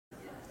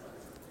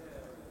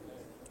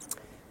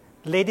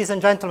Ladies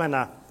and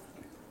gentlemen,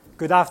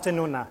 good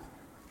afternoon.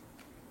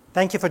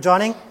 Thank you for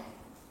joining.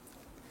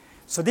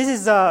 So this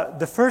is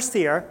the first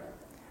year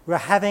we're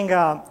having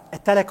a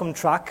telecom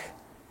track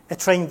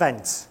at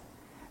re:Invent.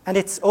 And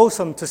it's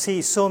awesome to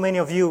see so many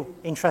of you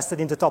interested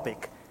in the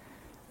topic.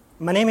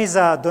 My name is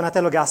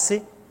Donatello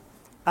Gassi.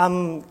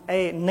 I'm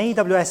an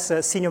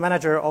AWS senior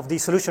manager of the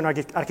Solution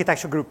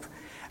Architecture Group.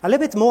 A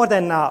little bit more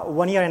than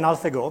 1 year and a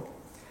half ago,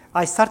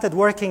 I started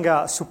working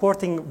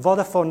supporting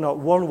Vodafone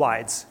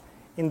worldwide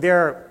in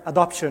their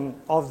adoption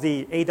of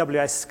the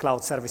AWS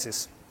cloud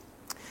services.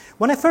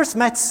 When I first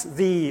met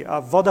the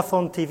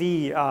Vodafone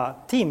TV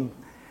team,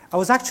 I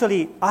was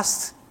actually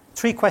asked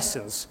 3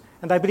 questions.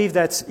 And I believe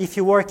that if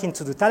you work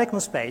into the telecom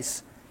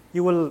space,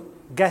 you will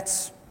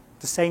get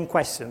the same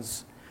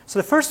questions. So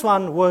the first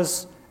one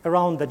was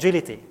around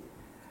agility.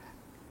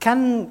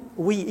 Can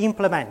we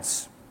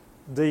implement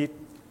the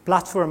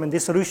platform and the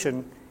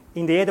solution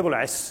in the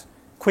AWS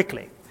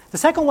quickly? The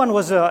second one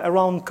was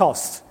around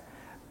cost.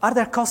 Are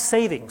there cost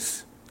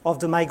savings of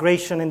the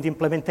migration and the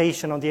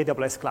implementation on the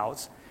AWS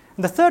clouds?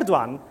 And the third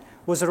one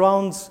was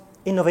around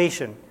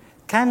innovation.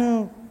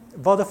 Can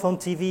Vodafone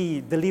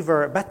TV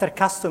deliver a better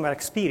customer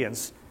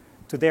experience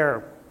to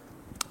their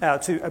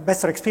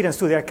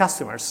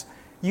customers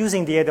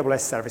using the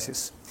AWS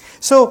services?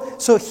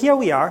 So here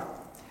we are,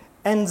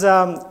 and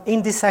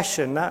in this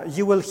session,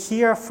 you will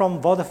hear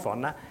from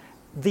Vodafone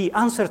the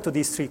answer to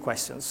these 3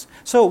 questions.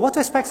 So what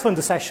to expect from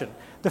the session?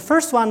 The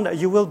first one,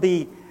 you will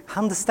be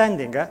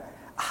understanding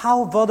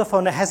how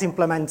Vodafone has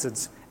implemented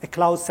a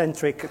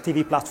cloud-centric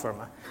TV platform.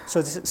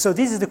 So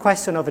this is the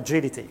question of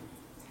agility.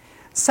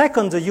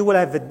 Second, you will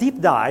have a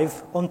deep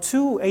dive on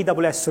 2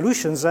 AWS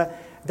solutions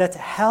that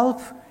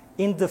help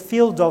in the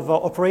field of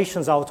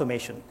operations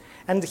automation.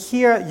 And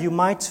here you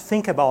might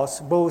think about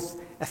both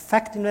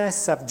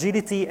effectiveness,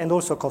 agility, and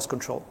also cost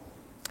control.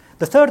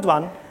 The third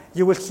one,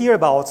 you will hear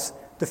about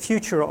the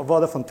future of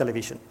Vodafone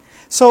Television.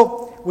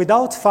 So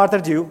without further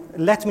ado,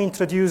 let me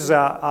introduce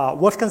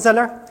Wolfgang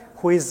Zeller,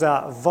 who is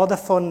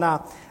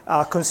Vodafone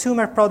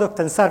Consumer Product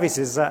and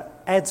Services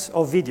Head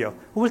of Video,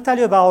 who will tell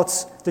you about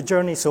the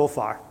journey so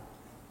far.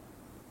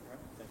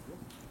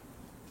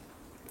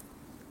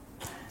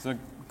 So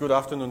good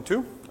afternoon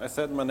too. I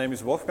said my name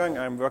is Wolfgang.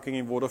 I'm working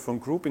in Vodafone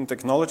Group in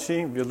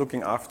technology. We're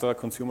looking after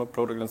consumer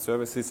product and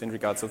services in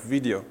regards of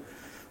video.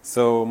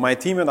 So my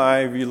team and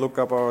I, we look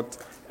about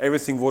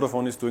everything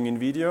Vodafone is doing in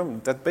video.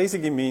 That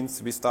basically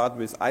means we start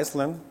with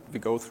Iceland, we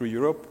go through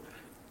Europe,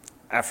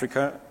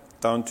 Africa,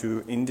 down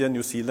to India,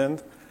 New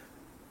Zealand,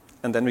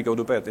 and then we go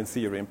to bed in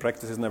theory. In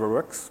practice it never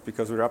works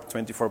because we're up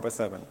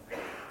 24/7.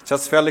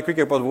 Just fairly quick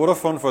about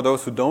Vodafone, for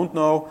those who don't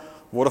know,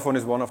 Vodafone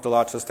is one of the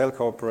largest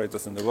telco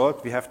operators in the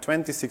world. We have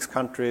 26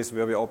 countries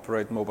where we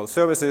operate mobile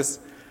services.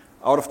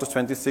 Out of the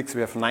 26,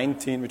 we have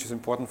 19, which is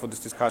important for this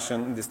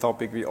discussion. In this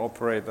topic, we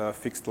operate a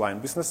fixed line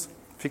business,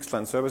 fixed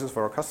line services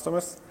for our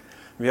customers.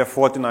 We have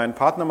 49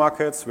 partner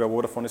markets where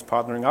Vodafone is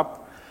partnering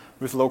up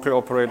with local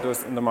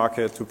operators in the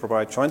market to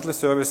provide jointly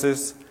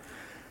services.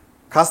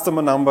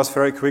 Customer numbers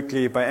very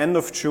quickly. By end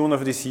of June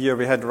of this year,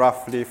 we had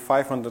roughly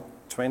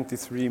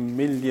 523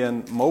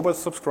 million mobile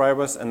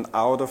subscribers, and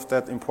out of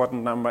that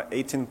important number,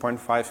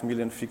 18.5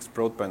 million fixed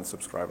broadband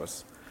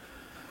subscribers.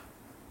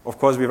 Of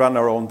course, we run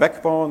our own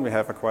backbone. We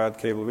have acquired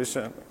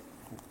Cablevision,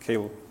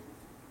 Cable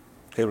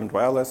and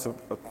Wireless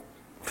a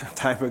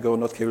time ago,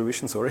 not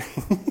Cablevision, sorry.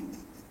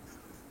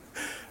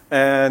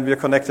 And we are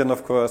connected,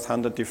 of course,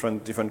 100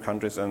 different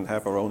countries and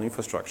have our own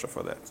infrastructure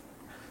for that.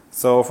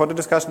 So for the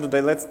discussion today,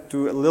 let's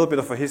do a little bit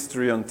of a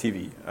history on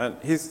TV. And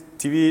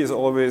TV is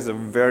always a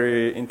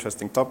very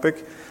interesting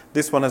topic.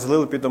 This one has a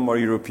little bit of more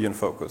European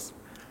focus.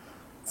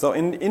 So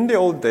in the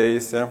old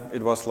days,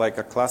 it was like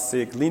a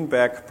classic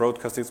lean-back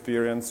broadcast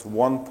experience,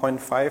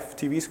 1.5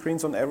 TV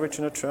screens on average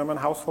in a German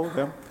household.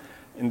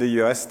 In the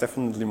US,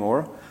 definitely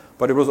more.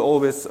 But it was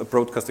always a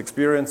broadcast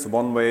experience,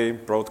 one-way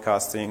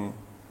broadcasting,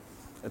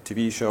 a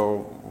TV show,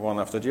 one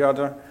after the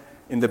other.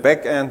 In the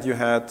back end, you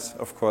had,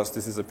 of course,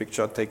 this is a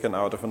picture taken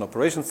out of an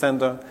operations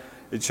center.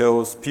 It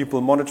shows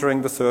people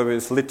monitoring the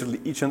service, literally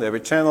each and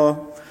every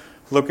channel,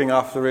 looking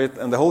after it,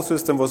 and the whole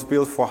system was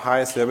built for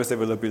high service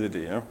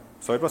availability.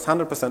 So it was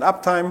 100%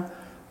 uptime.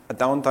 A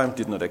downtime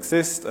did not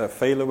exist. A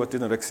failover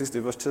did not exist.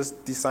 It was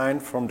just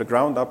designed from the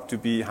ground up to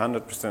be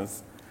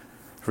 100%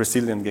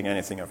 resilient against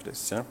anything of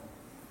this.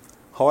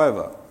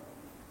 However,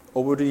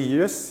 over the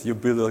years, you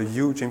build a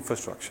huge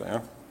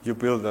infrastructure. You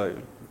build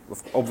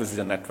obviously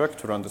a network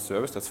to run the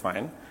service, that's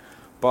fine.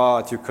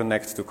 But you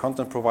connect to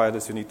content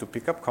providers, you need to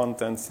pick up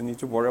contents, you need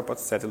to worry about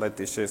satellite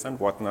dishes and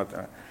whatnot,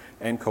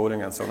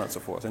 encoding and so on and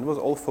so forth. And it was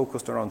all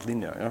focused around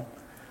linear.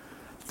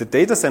 The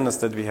data centers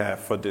that we have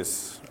for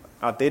this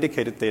are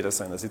dedicated data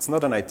centers. It's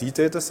not an IT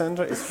data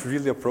center, it's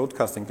really a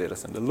broadcasting data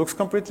center. It looks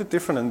completely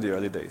different in the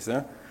early days.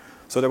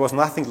 So there was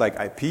nothing like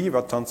IP,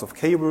 but tons of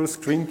cables,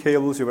 screen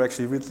cables. You were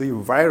actually really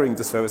wiring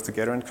the service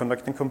together and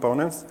connecting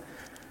components.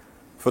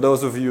 For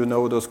those of you who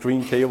know those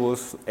green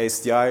cables,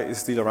 SDI is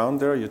still around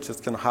there. You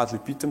just can hardly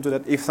beat them to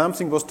that. If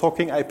something was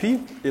talking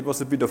IP, it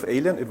was a bit of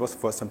alien. It was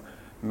for some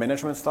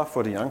management stuff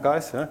for the young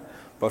guys, yeah?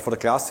 But for the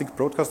classic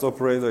broadcast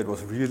operator, it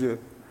was really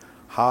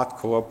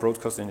hardcore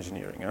broadcast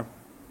engineering. Yeah?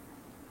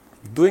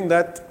 Doing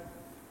that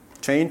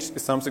change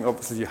is something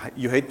obviously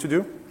you hate to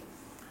do.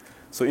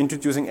 So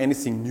introducing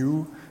anything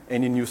new,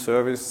 any new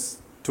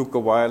service took a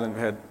while, and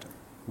we had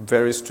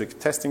very strict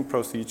testing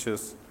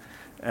procedures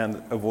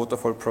and a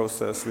waterfall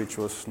process, which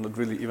was not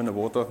really even a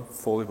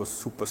waterfall, it was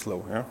super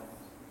slow. Yeah?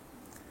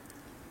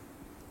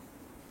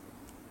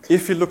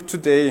 If you look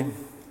today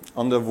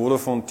on the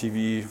Vodafone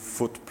TV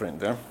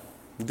footprint, yeah,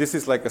 this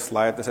is like a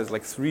slide that has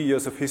like 3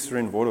 years of history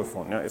in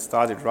Vodafone. Yeah? It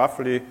started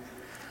roughly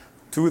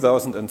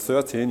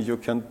 2013. You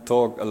can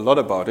talk a lot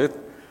about it.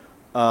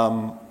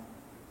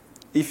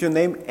 If you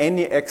name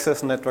any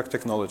access network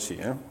technology,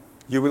 yeah,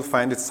 you will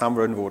find it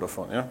somewhere in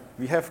Vodafone. Yeah?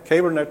 We have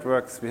cable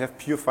networks, we have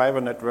pure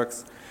fiber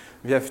networks,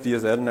 we have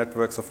DSL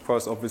networks, of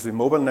course, obviously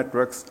mobile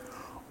networks,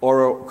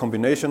 or a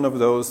combination of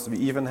those. We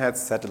even had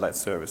satellite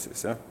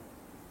services. Yeah?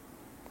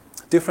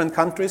 Different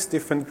countries,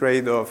 different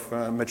grade of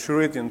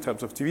maturity in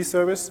terms of TV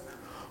service.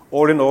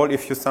 All in all,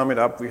 if you sum it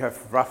up, we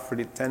have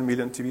roughly 10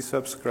 million TV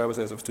subscribers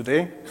as of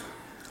today.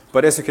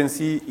 But as you can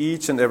see,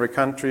 each and every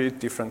country,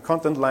 different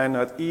content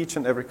lineup, each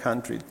and every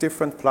country,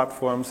 different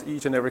platforms,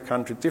 each and every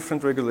country,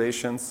 different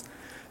regulations,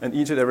 and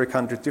each and every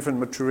country, different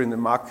maturity in the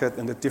market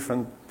and a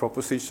different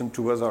proposition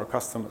towards our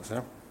customers.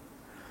 Yeah?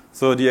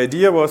 So the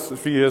idea was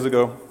 3 years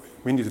ago,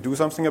 we need to do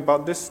something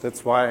about this.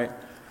 That's why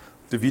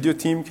the video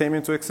team came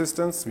into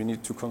existence. We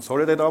need to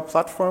consolidate our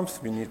platforms.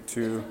 We need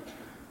to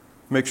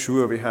make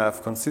sure we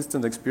have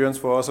consistent experience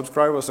for our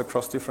subscribers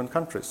across different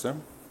countries. Yeah?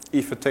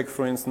 If you take,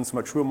 for instance,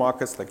 mature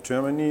markets like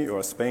Germany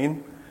or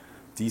Spain,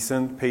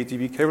 decent pay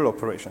TV cable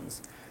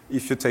operations.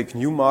 If you take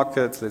new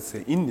markets, let's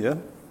say India,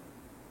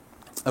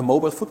 a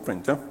mobile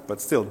footprint, yeah? But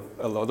still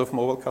a lot of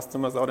mobile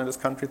customers out in this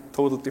country,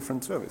 total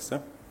different service. Yeah?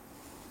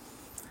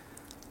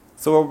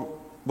 So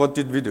what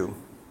did we do?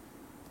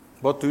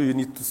 What do you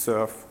need to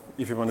serve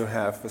if you want to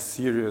have a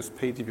serious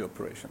pay TV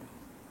operation?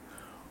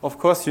 Of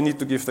course, you need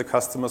to give the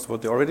customers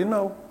what they already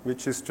know,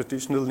 which is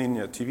traditional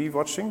linear TV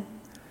watching,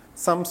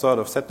 some sort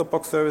of set-top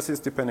box services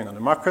depending on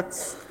the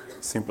markets,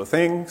 simple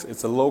things.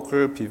 It's a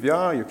local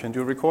PVR, you can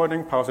do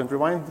recording, pause and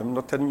rewind. I'm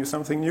not telling you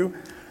something new.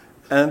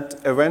 And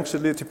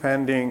eventually,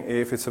 depending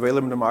if it's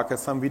available in the market,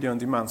 some video on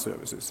demand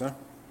services. Yeah?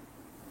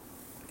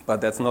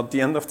 But that's not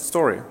the end of the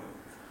story.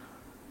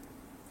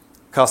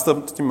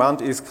 Customer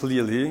demand is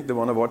clearly they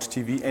want to watch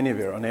TV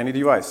anywhere, on any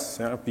device,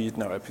 yeah? Be it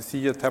now a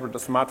PC, a tablet, a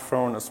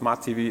smartphone, a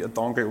smart TV, a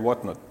dongle,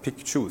 whatnot.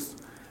 Pick, choose.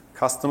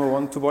 Customer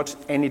want to watch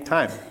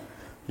anytime.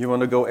 You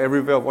want to go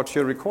everywhere, watch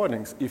your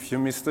recordings. If you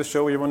miss the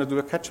show, you want to do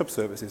a catch-up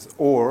services.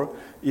 Or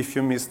if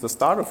you miss the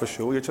start of a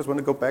show, you just want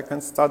to go back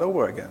and start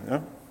over again.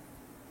 Yeah?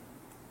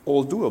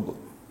 All doable.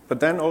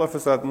 But then all of a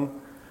sudden,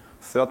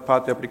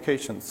 third-party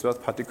applications,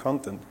 third-party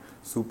content,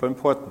 super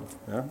important.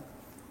 Yeah?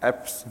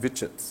 Apps,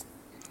 widgets.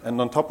 And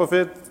on top of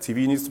it,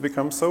 TV needs to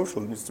become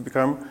social, needs to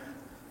become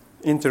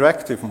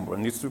interactive more,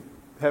 needs to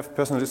have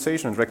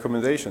personalization,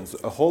 recommendations,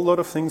 a whole lot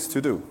of things to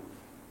do.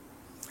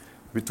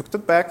 We took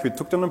that back, we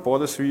took them on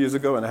board 3 years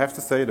ago, and I have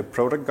to say the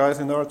product guys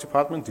in our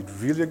department did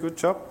really a good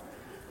job.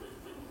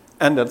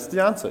 And that's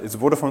the answer. It's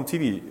Vodafone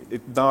TV.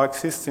 It now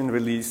exists in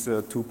release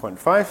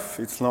 2.5.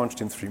 It's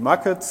launched in 3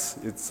 markets.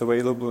 It's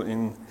available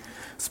in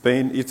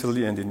Spain,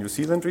 Italy, and in New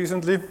Zealand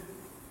recently.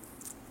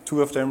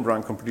 2 of them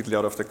run completely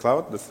out of the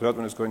cloud. The third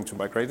one is going to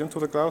migrate into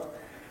the cloud.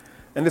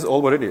 And it's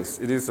all what it is.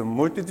 It is a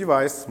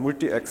multi-device,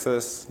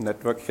 multi-access,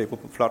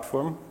 network-capable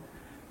platform.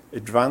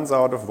 It runs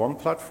out of one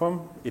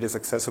platform. It is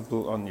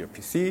accessible on your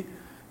PC.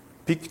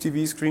 Big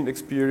TV screen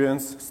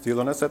experience, still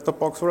on a set-top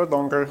box or a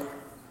dongle.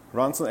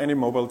 Runs on any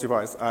mobile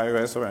device,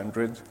 iOS or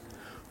Android,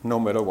 no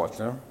matter what.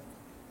 Yeah?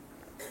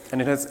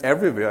 And it has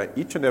everywhere,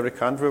 each and every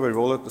country where we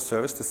roll out the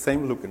service, the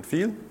same look and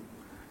feel.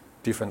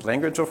 Different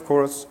language, of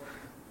course.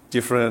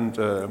 Different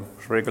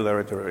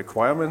regulatory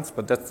requirements,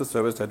 but that's the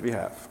service that we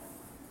have.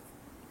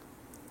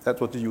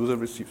 That's what the user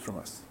receives from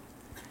us.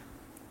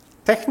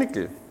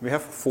 Technically, we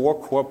have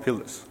 4 core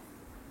pillars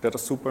that are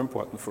super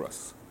important for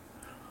us.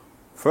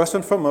 First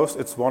and foremost,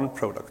 it's one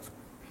product.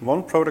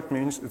 One product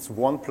means it's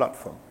one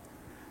platform.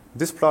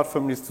 This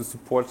platform needs to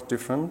support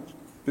different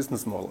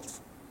business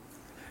models.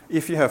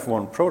 If you have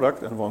one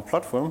product and one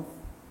platform,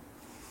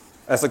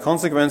 as a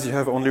consequence, you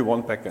have only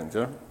one backend.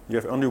 Yeah? You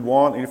have only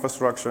one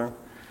infrastructure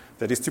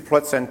that is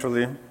deployed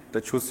centrally,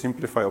 that should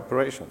simplify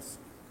operations.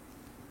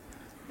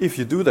 If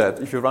you do that,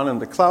 if you run in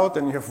the cloud,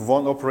 then you have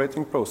one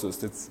operating process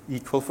that's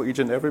equal for each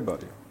and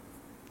everybody.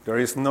 There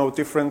is no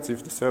difference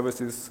if the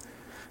service is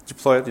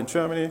deployed in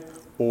Germany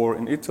or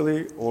in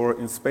Italy or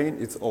in Spain,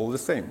 it's all the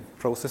same.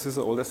 Processes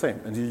are all the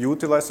same. And you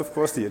utilize, of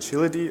course, the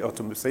agility,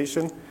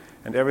 optimization,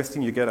 and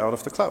everything you get out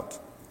of the cloud.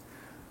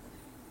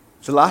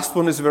 The last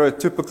one is very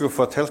typical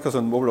for telcos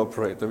and mobile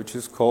operator, which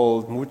is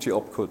called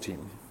multi-opco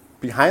team.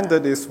 Behind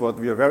that is what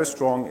we are very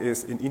strong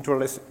is in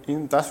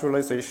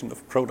industrialization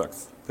of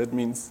products. That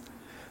means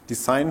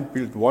design,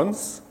 build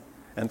once,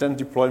 and then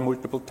deploy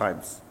multiple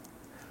times.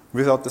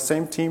 Without the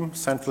same team,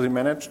 centrally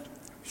managed,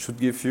 should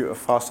give you a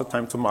faster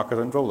time to market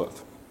and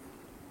rollout.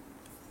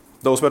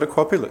 Those were the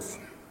core pillars.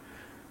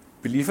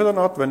 Believe it or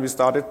not, when we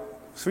started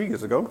 3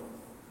 years ago,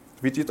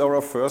 we did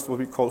our first what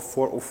we call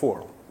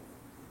 404.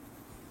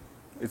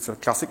 It's a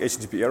classic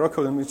HTTP error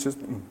code, and it just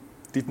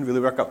didn't really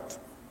work out.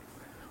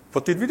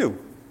 What did we do?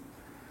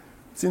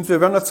 Since we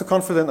were not so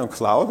confident on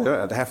cloud,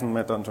 and I haven't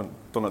met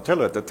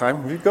Donatello at the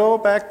time, we go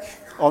back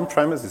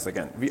on-premises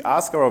again. We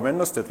ask our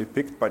vendors that we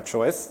picked by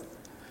choice,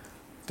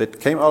 that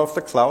came out of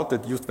the cloud,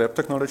 that used web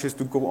technologies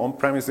to go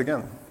on-premise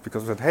again.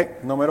 Because we said, hey,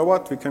 no matter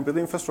what, we can build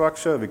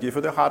infrastructure, we give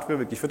you the hardware,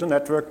 we give you the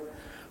network,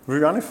 we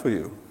run it for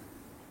you.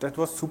 That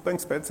was super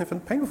expensive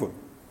and painful.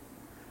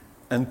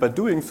 And by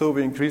doing so,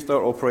 we increased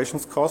our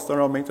operations cost,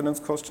 and our maintenance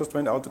cost just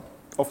went out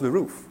of the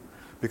roof.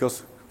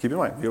 Because, keep in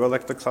mind, we were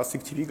like the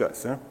classic TV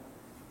guys, yeah?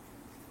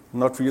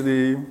 Not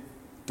really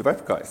the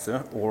web guys,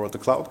 yeah? Or the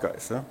cloud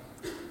guys. Yeah?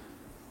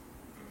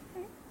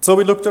 So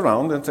we looked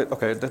around and said,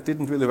 okay, that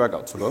didn't really work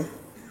out so well.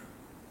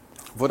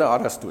 What are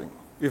others doing?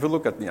 If you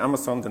look at the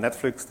Amazon, the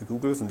Netflix, the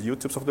Googles, and the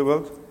YouTubes of the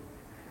world,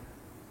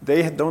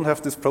 they don't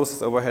have this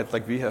process overhead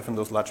like we have in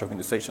those large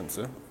organizations.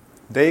 Yeah?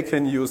 They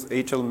can use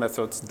agile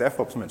methods,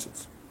 DevOps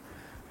methods,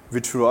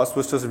 which for us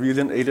was just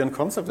really an alien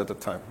concept at the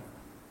time.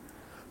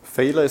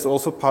 Failure is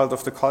also part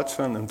of the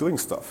culture and doing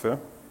stuff. Yeah?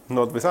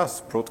 Not with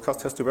us.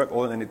 Broadcast has to work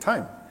all at any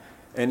time.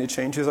 Any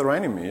changes are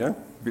enemy. Yeah?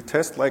 We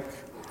test like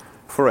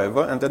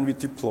forever, and then we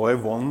deploy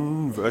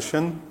one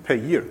version per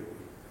year.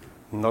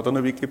 Not on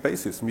a weekly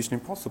basis. Mission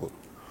impossible.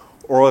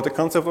 Or the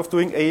concept of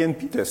doing A and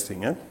B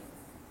testing. Yeah?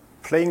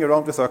 Playing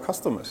around with our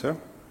customers. Yeah?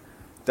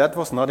 That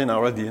was not in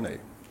our DNA.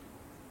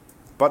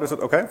 But we said,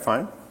 okay,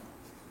 fine.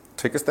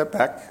 Take a step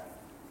back.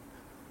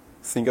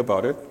 Think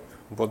about it.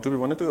 What do we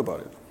want to do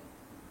about it?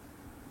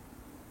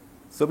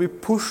 So we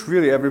pushed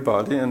really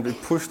everybody, and we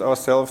pushed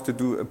ourselves to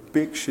do a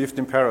big shift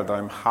in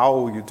paradigm,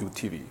 how you do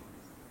TV.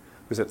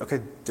 We said, okay,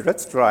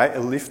 let's try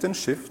a lift and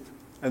shift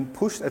and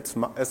push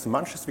as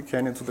much as we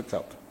can into the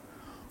cloud.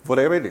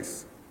 Whatever it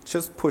is,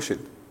 just push it.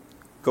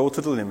 Go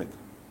to the limit.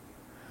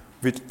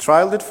 We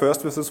trialed it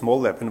first with a small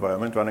lab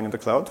environment running in the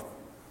cloud.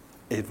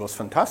 It was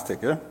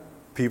fantastic. Yeah?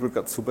 People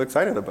got super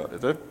excited about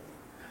it.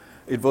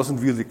 It wasn't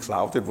really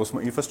cloud, it was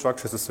more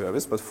infrastructure as a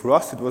service, but for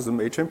us it was a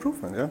major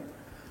improvement. Yeah?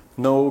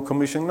 No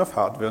commissioning of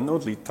hardware, no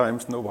lead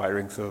times, no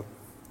wiring, so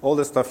all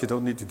the stuff you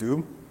don't need to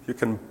do, you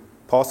can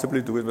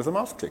possibly do it with a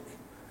mouse click.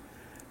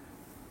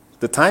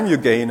 The time you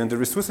gain and the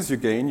resources you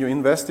gain, you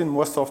invest in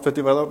more software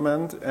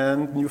development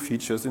and new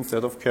features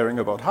instead of caring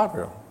about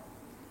hardware.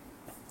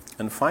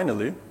 And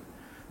finally,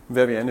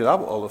 where we ended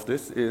up all of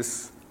this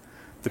is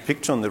the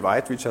picture on the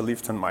right, which I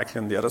leave to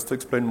Michael and the others to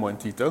explain more in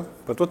detail.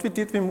 But what we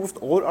did, we moved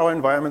all our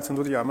environments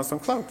into the Amazon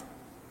cloud.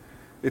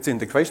 It's an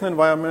integration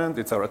environment,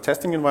 it's our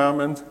testing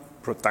environment,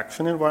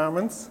 production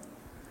environments.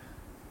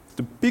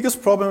 The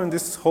biggest problem in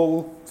this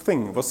whole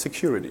thing was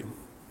security.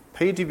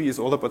 PayTV is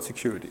all about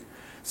security.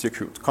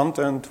 Secured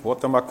content,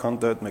 watermark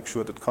content, make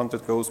sure that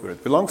content goes where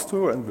it belongs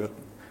to and where it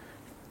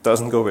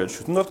doesn't go where it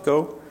should not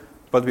go.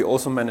 But we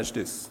also manage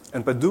this.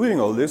 And by doing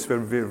all this, we're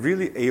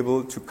really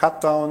able to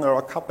cut down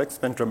our CapEx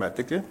spend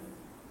dramatically,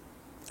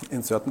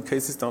 in certain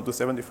cases down to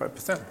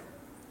 75%.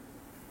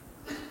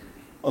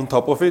 On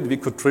top of it, we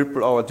could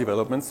triple our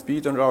development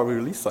speed and our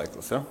release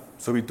cycles. Yeah?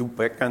 So we do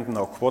backend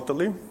now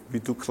quarterly. We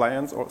do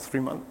clients or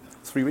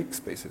 3 weeks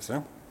basis.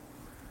 Yeah?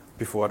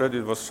 Before that,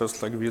 it was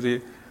just like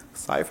really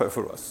sci-fi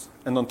for us.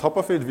 And on top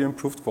of it, we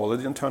improved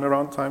quality and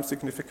turnaround time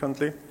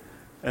significantly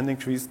and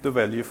increased the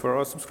value for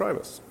our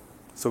subscribers.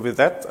 So with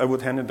that, I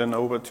would hand it then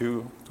over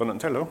to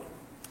Donatello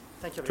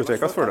to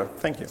take us further.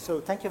 Thank you. So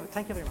thank you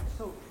very much.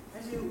 So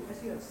as you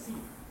have seen,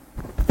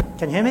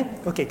 can you hear me?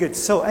 Okay, good.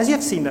 So as you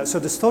have seen, so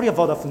the story of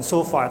Vodafone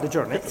so far, the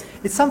journey,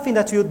 it's something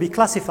that you would be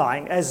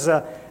classifying as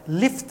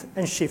lift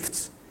and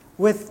shift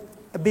with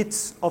a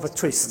bit of a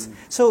twist.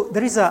 So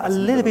there is a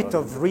little bit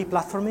of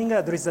re-platforming,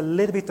 there is a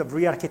little bit of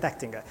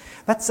re-architecting.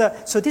 But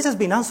so this has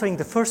been answering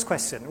the first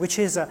question, which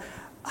is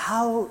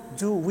how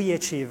do we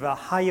achieve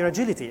higher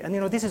agility? And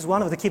this is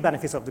one of the key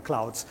benefits of the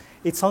clouds.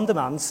 It's on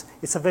demand,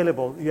 it's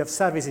available, you have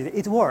services,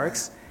 it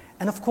works,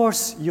 and of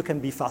course you can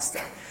be faster.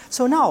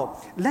 So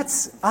now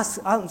let's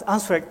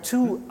answer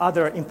 2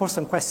 other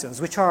important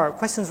questions, which are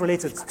questions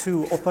related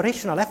to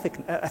operational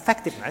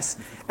effectiveness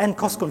and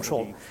cost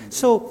control.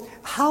 So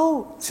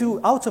how to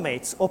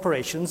automate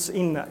operations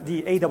in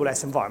the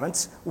AWS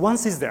environment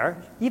once it's there,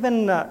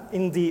 even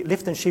in the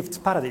lift and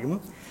shift paradigm,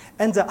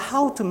 and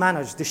how to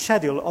manage the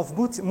schedule of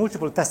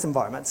multiple test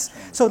environments.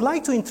 So I'd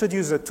like to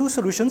introduce 2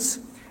 solutions.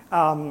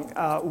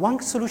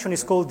 One solution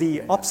is called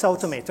the Ops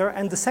Automator,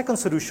 and the second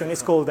solution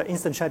is called the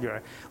Instant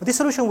Scheduler. This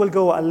solution will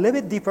go a little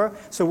bit deeper,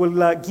 so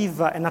we'll give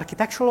an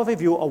architectural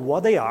overview of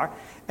what they are,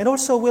 and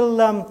also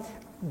we'll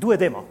do a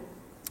demo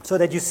so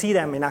that you see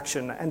them in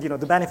action and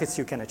the benefits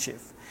you can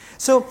achieve.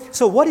 So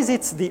what is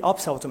it, the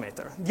Ops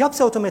Automator? The Ops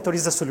Automator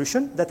is a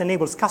solution that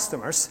enables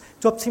customers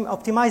to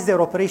optimize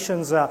their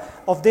operations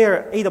of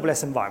their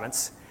AWS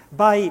environments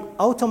by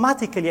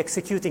automatically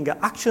executing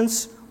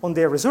actions on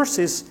their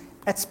resources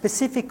at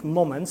specific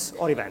moments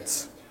or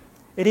events.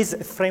 It is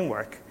a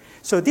framework.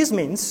 So this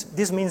means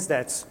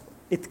that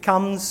it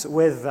comes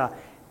with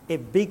a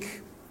big,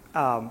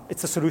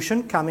 it's a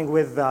solution coming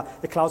with a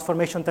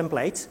CloudFormation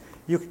template.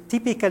 You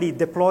typically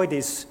deploy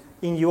this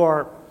in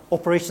your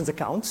operations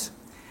accounts.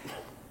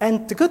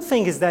 And the good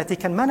thing is that it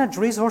can manage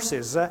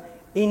resources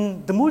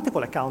in the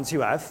multiple accounts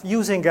you have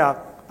using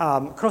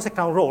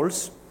cross-account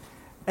roles.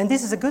 And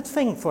this is a good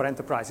thing for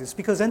enterprises,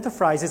 because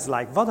enterprises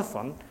like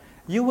Vodafone,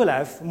 you will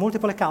have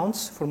multiple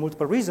accounts for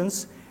multiple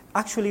reasons,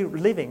 actually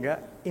living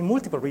in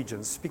multiple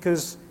regions,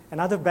 because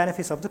another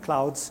benefit of the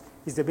clouds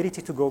is the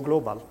ability to go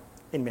global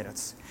in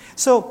minutes.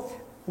 So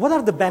what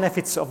are the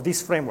benefits of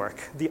this framework,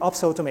 the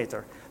Ops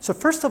Automator? So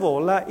first of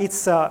all,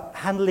 it's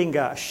handling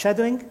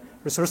scheduling,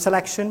 resource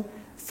selection,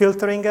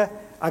 filtering,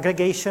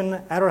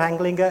 aggregation, error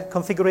handling,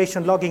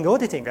 configuration, logging,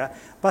 auditing,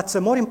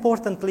 but more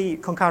importantly,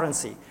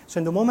 concurrency. So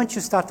in the moment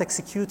you start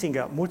executing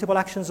multiple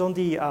actions on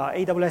the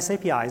AWS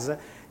APIs,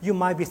 you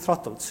might be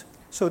throttled.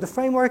 So the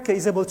framework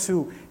is able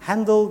to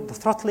handle the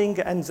throttling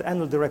and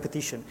handle the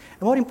repetition.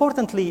 And more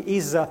importantly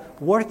is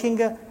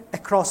working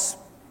across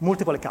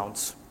multiple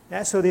accounts.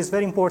 Yeah? So this is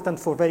very important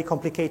for very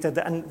complicated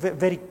and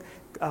very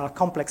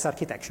complex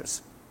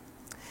architectures.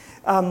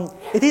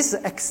 It is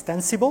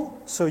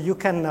extensible, so you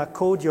can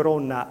code your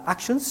own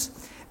actions.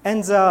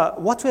 And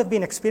what we have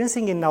been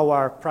experiencing in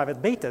our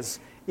private betas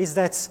is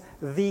that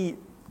the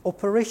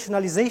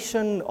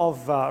operationalization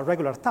of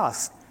regular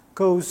tasks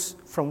goes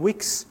from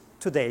weeks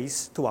to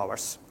days to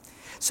hours.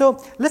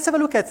 So let's have a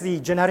look at the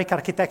generic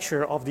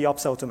architecture of the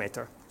Ops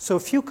Automator. So a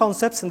few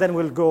concepts, and then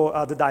we'll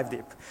go the dive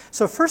deep.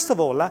 So first of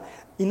all,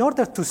 in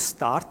order to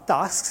start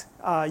tasks,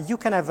 you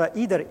can have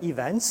either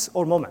events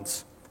or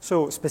moments.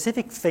 So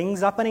specific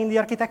things happening in the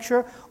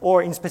architecture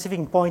or in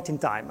specific point in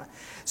time.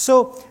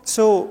 So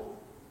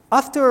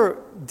after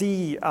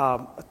the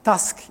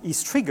task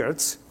is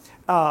triggered,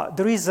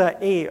 there is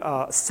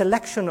a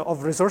selection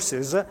of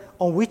resources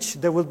on which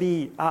there will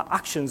be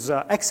actions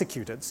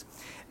executed.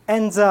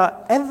 And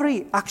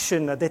every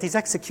action that is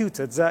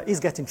executed is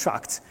getting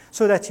tracked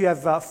so that you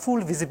have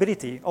full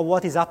visibility of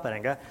what is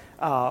happening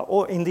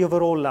or in the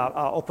overall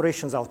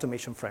operations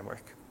automation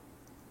framework.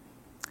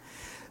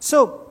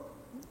 So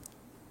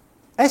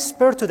as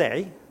per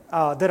today,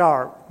 there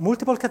are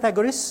multiple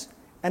categories,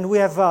 and we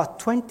have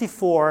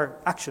 24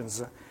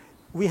 actions.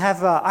 We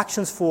have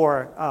actions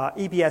for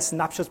EBS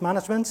snapshot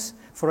management,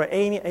 for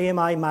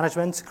AMI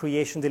management,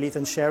 creation, delete,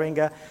 and sharing,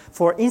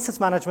 for instance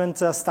management,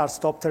 start,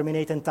 stop,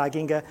 terminate, and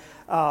tagging,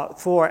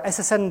 for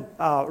SSN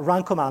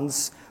run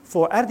commands,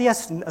 for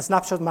RDS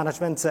snapshot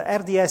management,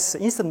 RDS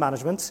instant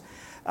management,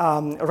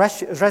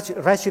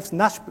 Redshift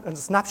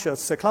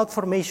snapshots,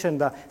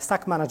 CloudFormation,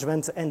 stack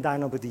management, and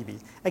DynamoDB.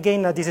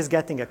 Again, this is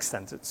getting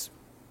extended.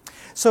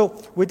 So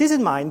with this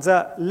in mind,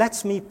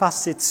 let me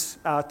pass it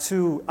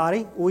to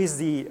Ari, who is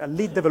the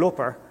lead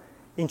developer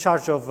in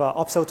charge of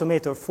Ops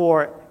Automator,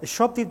 for a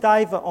short deep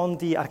dive on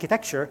the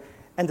architecture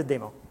and the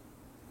demo.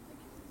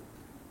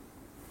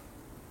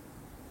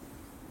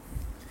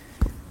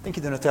 Thank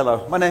you,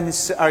 Donatello. My name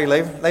is Ari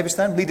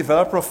Levenstein, lead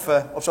developer of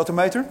Ops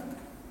Automator.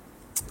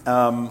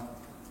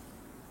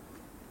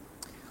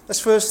 Let's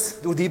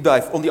first do a deep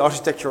dive on the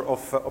architecture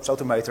of Ops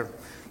Automator.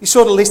 You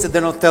saw the list that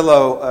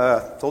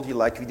Donatello told you,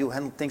 like we do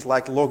handle things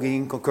like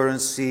logging,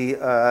 concurrency,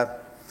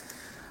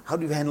 how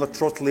do you handle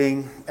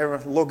throttling,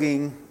 error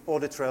logging,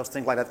 audit trails,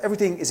 things like that.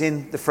 Everything is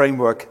in the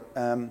framework.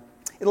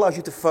 It allows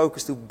you to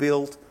focus, to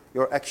build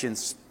your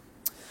actions.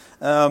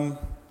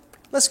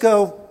 Let's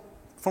go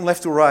from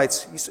left to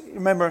right. You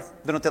remember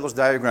Donatello's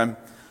diagram.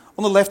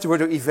 On the left were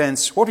the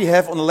events. What we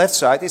have on the left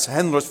side is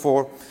handlers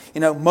for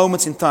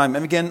moments in time.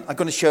 And again, I'm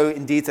going to show you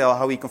in detail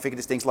how we configure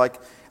these things. Like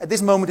at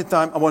this moment in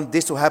time, I want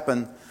this to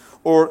happen.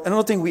 Or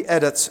another thing we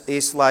added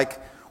is like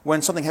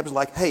when something happens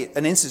like, hey,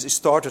 an instance is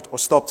started or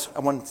stopped. I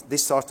want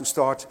this task to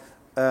start.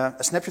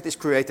 A snapshot is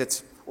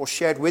created or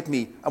shared with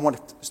me. I want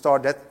to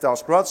start that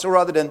task. So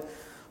rather than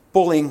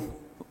polling,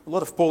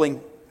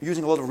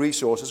 using a lot of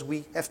resources,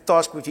 we have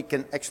tasks which we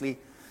can actually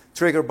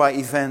trigger by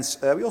events.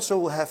 We also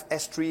will have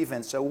S3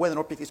 events. So when an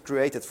object is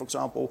created, for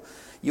example,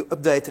 you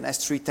update an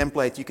S3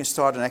 template, you can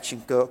start an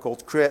action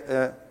called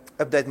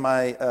update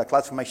my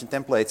CloudFormation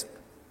template.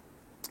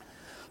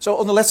 So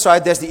on the left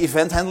side, there's the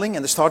event handling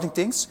and the starting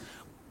things.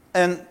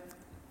 And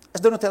as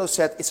Donatello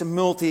said, it's a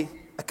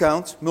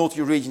multi-account,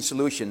 multi-region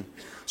solution.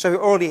 So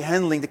we're already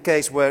handling the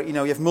case where you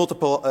have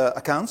multiple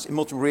accounts in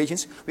multiple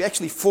regions. We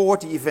actually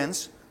forward the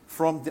events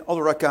from the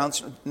other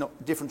accounts,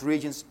 different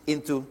regions,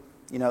 into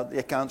the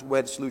account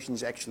where the solution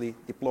is actually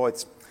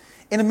deployed.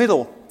 In the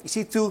middle, you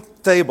see two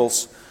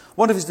tables.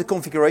 One of is the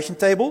configuration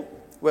table,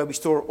 where we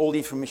store all the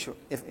information,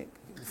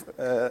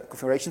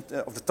 configuration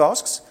of the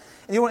tasks.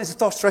 And the other one is the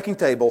task tracking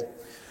table.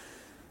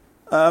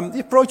 The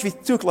approach we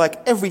took,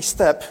 like every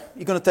step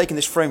you're going to take in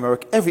this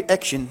framework, every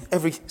action,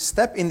 every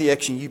step in the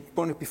action, you're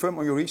going to perform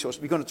on your resource,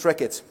 we're going to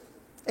track it.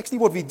 Actually,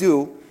 what we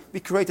do, we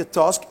create a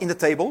task in the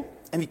table,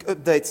 and we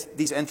update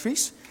these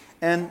entries.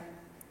 And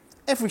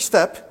every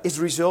step is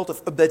the result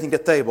of updating the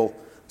table.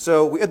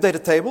 So we update the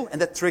table,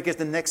 and that triggers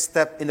the next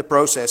step in the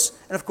process.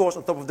 And of course,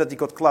 on top of that, you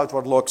got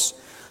CloudWard logs.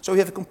 So we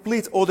have a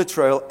complete audit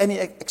trail. Any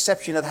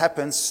exception that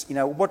happens,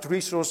 what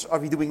resource are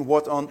we doing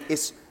what on,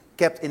 is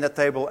kept in that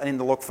table and in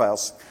the log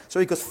files. So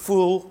you got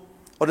full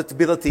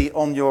auditability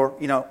on your,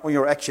 on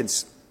your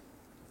actions.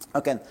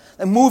 Okay,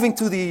 and moving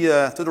to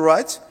the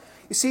right,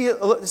 you see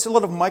there's a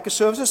lot of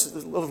microservices,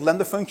 there's a lot of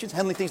Lambda functions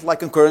handling things like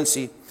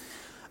concurrency.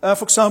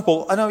 For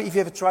example, I don't know if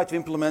you ever tried to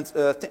implement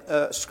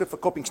a script for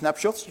copying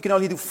snapshots. You can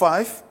only do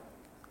 5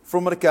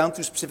 from an account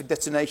to a specific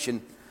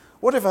destination.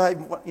 What if I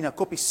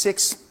copy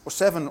 6 or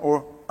 7 or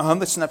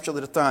 100 snapshots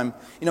at a time?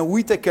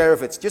 We take care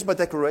of it. Just by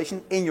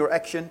declaration in your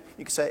action,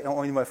 you can say, I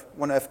only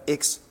want to have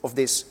X of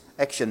this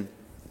action.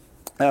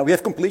 We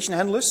have completion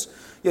handlers.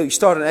 You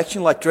start an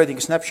action like creating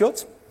a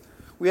snapshot.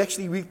 We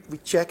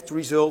check the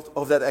result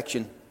of that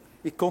action.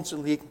 We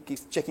constantly keep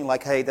checking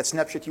like, hey, that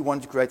snapshot you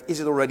wanted to create, is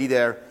it already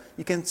there?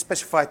 You can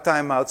specify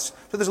timeouts.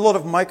 So there's a lot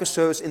of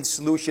microservices in the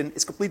solution.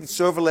 It's completely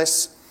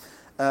serverless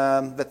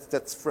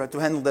to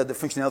handle the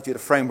functionality of the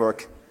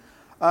framework.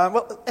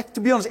 Well,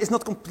 to be honest, it's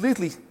not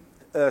completely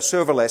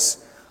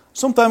serverless.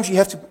 Sometimes you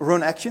have to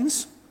run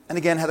actions. And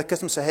again, have the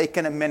customer say, hey,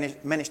 can I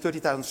manage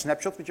 30,000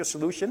 snapshots with your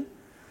solution?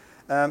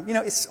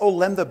 It's all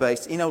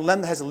Lambda-based.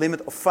 Lambda has a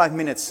limit of 5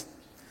 minutes.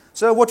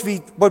 So what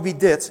we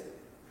did,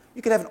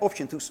 you can have an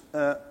option to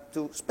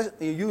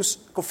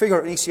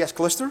configure an ECS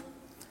cluster,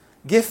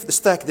 give the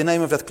stack the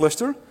name of that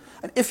cluster,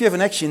 and if you have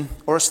an action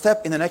or a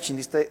step in an action,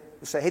 you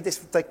say, hey, this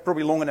will take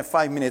probably longer than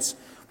 5 minutes.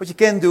 What you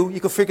can do, you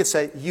configure,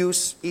 say,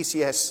 use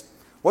ECS.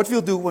 What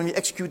we'll do when we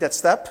execute that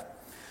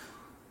step,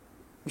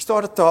 we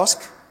start a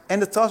task,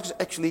 and the task is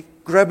actually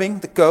grabbing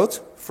the code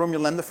from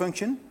your Lambda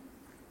function,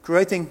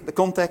 creating the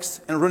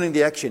context, and running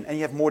the action, and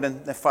you have more than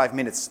 5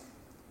 minutes.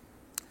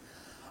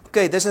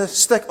 Okay, there's a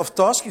stack of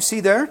tasks you see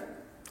there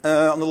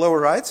on the lower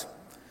right,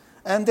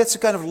 and that's a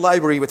kind of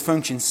library with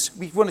functions.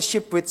 We want to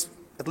ship with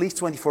at least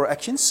 24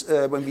 actions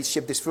when we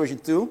ship this version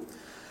 2.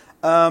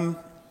 Well,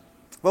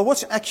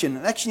 what's an action?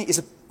 An action is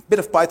a bit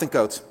of Python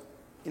code.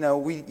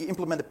 You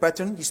implement a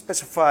pattern, you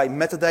specify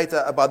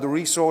metadata about the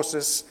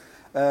resources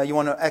you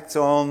want to act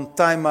on,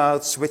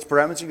 timeouts, which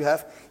parameters you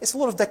have. It's a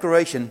lot of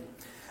declaration.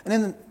 And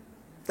then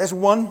there's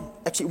one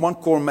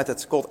core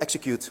method called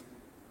execute.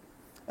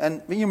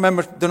 And when you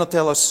remember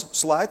Donatello's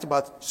slide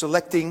about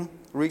selecting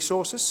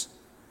resources,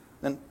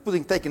 then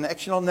taking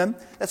action on them,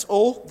 that's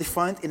all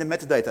defined in the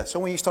metadata. So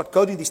when you start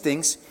coding these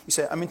things, you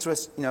say, I'm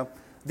interested,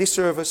 this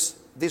service,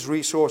 this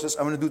resources,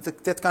 I want to do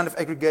that kind of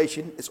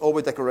aggregation. It's all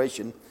with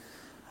declaration.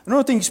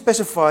 Another thing you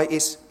specify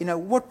is,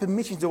 what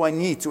permissions do I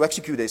need to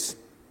execute this?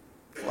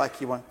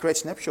 Like you want to create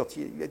snapshot,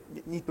 you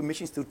need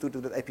permissions to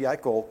do that API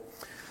call.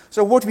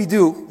 So what we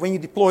do when you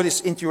deploy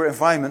this into your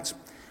environment,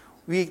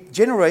 we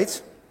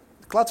generate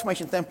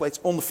CloudFormation templates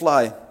on the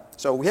fly.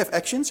 So we have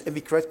actions, and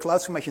we create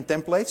CloudFormation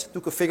templates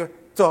to configure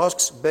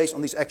tasks based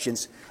on these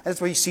actions. And that's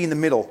what you see in the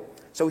middle.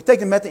 So we take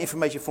the meta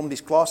information from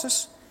these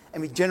classes,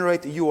 and we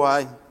generate the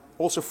UI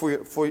also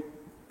for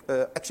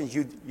actions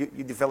you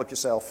develop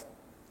yourself.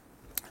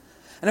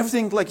 And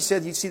everything, like you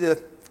said, you see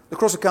the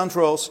cross-account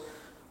roles.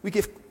 We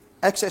give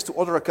access to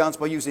other accounts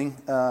by using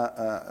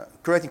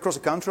creating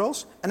cross-account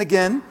roles. And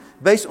again,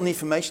 based on the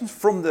information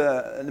from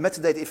the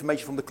metadata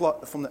information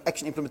from the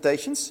action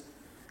implementations,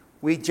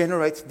 we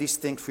generate these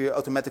things for you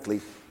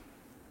automatically.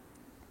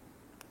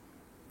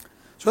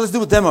 So let's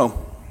do a demo.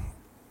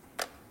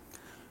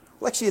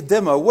 Well, actually a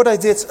demo. What I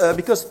did,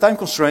 because of time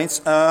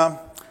constraints, I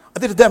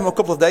did a demo a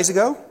couple of days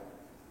ago.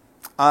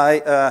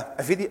 I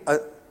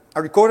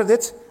recorded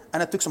it,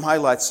 and I took some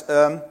highlights.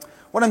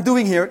 What I'm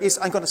doing here is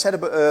I'm going to set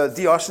up a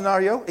DR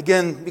scenario.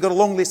 Again, we got a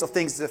long list of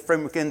things the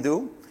framework can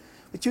do.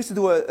 We choose to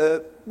do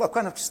a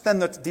kind of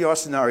standard DR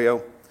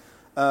scenario.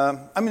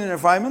 I'm in an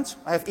environment.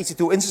 I have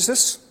EC2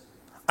 instances.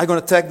 I'm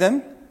going to tag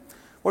them.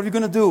 What are we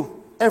going to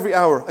do? Every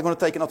hour, I'm going to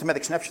take an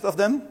automatic snapshot of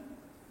them.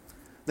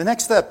 The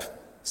next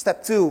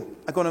step 2,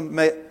 I'm going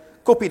to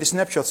copy the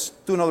snapshots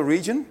to another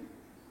region,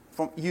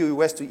 from EU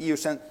West to EU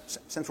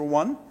Central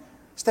 1.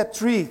 Step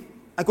 3,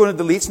 I'm going to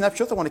delete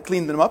snapshots. I want to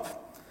clean them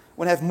up.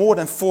 When I have more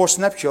than 4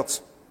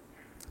 snapshots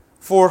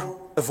for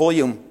a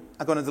volume,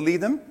 I'm going to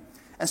delete them.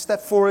 And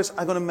step 4 is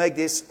I'm going to make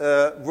this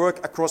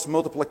work across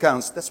multiple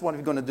accounts. That's what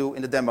we're going to do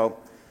in the demo.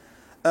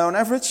 On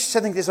average,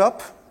 setting this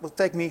up will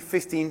take me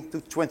 15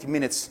 to 20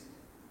 minutes,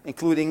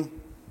 including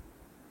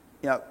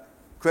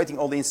creating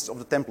all the instances of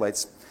the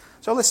templates.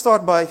 So let's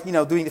start by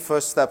doing the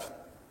first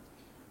step.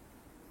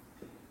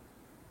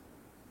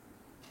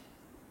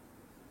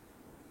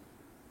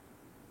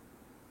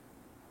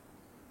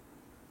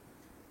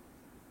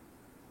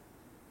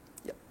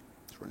 Yeah,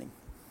 it's running.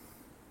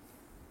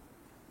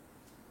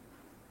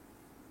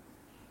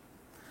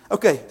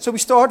 Okay, so we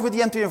start with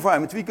the empty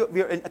environment.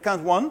 We are in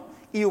account 1,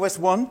 EOS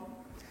 1,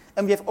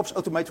 and we have Ops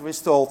Automator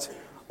installed.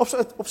 Ops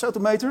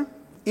Automator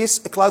is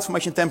a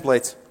CloudFormation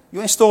template.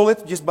 You install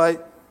it just by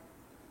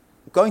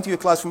going to your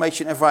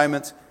CloudFormation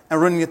environment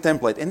and running the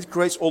template, and it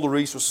creates all the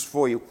resources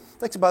for you. It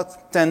takes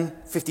about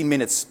 10-15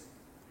 minutes.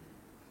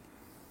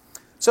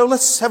 So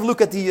let's have a look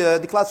at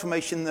the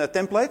CloudFormation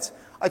template.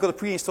 I got a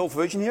pre-installed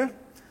version here.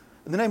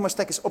 The name of my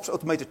stack is Ops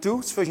Automator 2.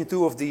 It's version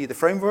 2 of the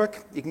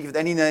framework. You can give it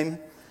any name.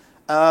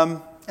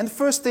 And the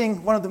first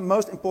thing, one of the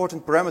most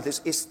important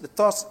parameters, is the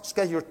task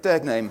scheduler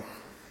tag name.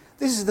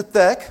 This is the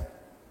tag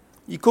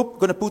you're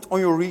going to put on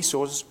your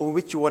resources on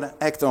which you want to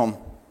act on.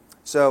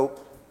 So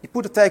you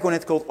put a tag on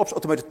it called Ops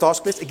Automated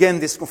Task List. Again,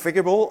 this is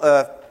configurable.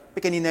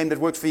 Pick any name that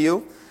works for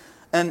you.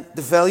 And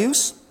the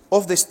values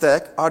of this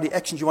tag are the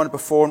actions you want to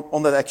perform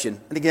on that action.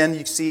 And again,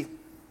 you see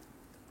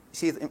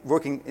it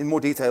working in more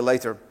detail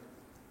later.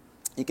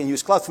 You can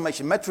use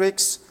CloudFormation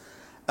metrics,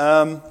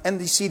 and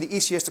you see the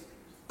ECS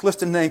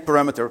cluster name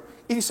parameter.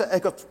 If you say I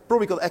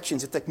probably got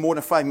actions that take more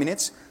than 5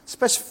 minutes,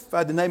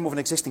 specify the name of an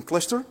existing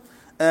cluster,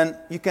 and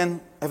you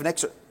can have an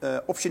extra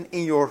option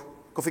in your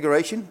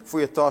configuration for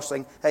your task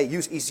saying, hey,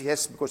 use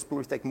ECS because it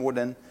probably take more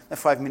than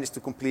 5 minutes to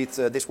complete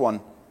this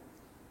one.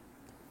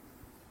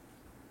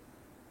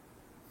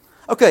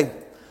 Okay,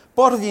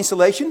 part of the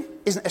installation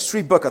is an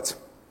S3 bucket.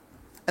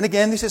 And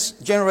again, this is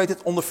generated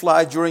on the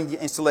fly during the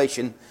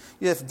installation.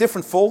 You have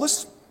different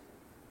folders.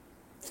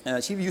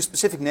 So you use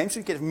specific names, so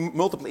you can have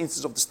multiple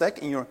instances of the stack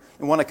in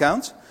one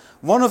account.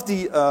 One of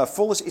the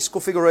folders is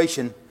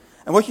configuration.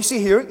 And what you see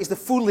here is the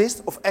full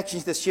list of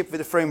actions that ship with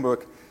the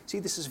framework. See,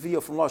 this is a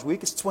video from last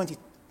week. It's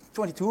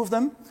 22 of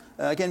them.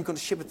 Again, we're going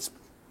to ship it,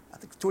 I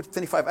think,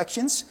 25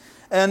 actions.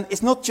 And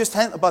it's not just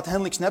about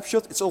handling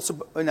snapshot. It's also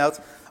about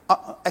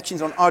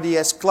actions on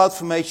RDS,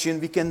 CloudFormation.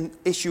 We can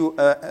issue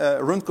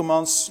run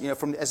commands,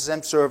 from the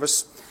SSM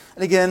service.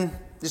 And again,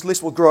 this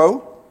list will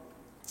grow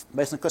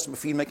based on customer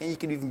feedback, and you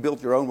can even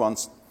build your own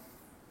ones.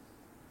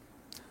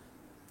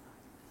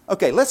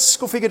 Okay, let's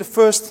configure the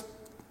first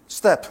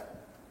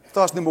step,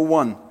 task number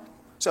 1.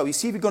 So you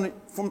see we're going to,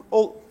 from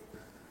all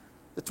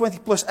the 20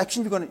 plus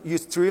actions, we're going to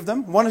use 3 of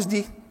them. One is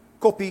the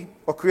copy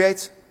or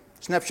create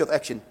snapshot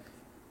action.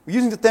 We're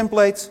using the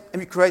template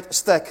and we create a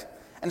stack.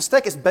 And a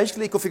stack is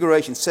basically a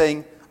configuration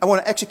saying, I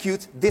want to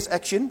execute this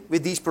action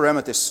with these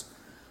parameters.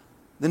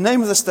 The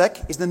name of the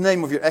stack is the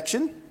name of your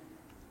action.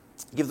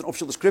 Give it an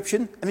optional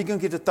description, and we're going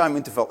to give the time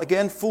interval.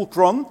 Again, full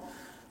cron,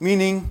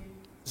 meaning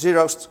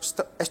 0,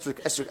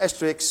 asterisk, asterisk,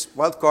 asterisk.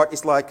 Wildcard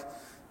is like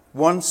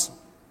once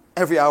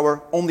every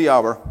hour on the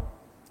hour.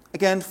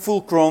 Again,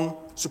 full cron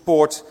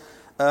support,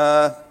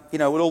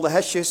 with all the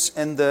hashes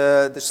and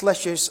the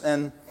slashes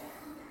and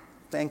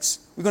thanks.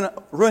 We're going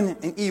to run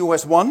in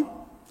EOS 1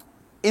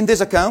 in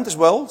this account as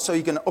well, so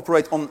you can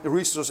operate on the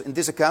resources in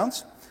this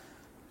account.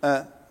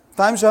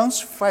 Time zones,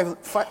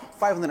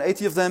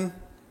 580 of them.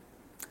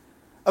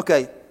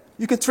 Okay,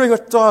 you can trigger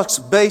tasks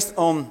based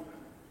on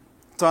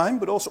time,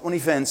 but also on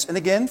events. And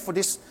again, for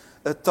this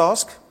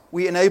task,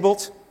 we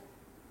enabled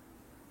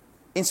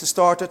instance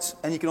started,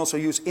 and you can also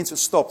use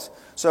instance stopped.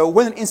 So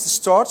when an instance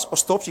starts or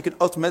stops, you can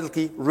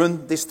automatically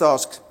run this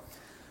task.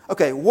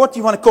 Okay, what do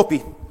you want to copy?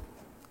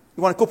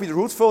 You want to copy the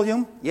root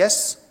volume?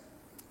 Yes.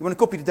 You want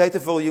to copy the data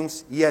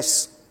volumes?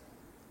 Yes.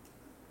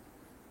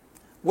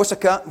 Which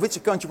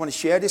account you want to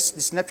share this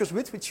snapshots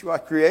with, which you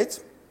create?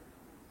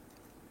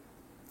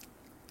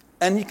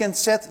 And you can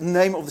set the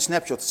name of the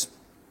snapshots.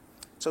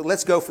 So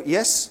let's go for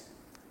yes.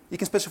 You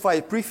can specify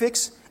a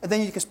prefix, and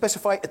then you can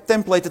specify a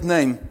templated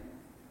name.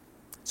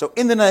 So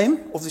in the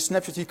name of the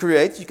snapshot you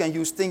create, you can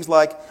use things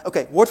like,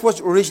 okay, what was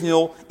the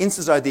original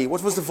instance ID?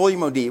 What was the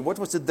volume ID? What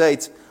was the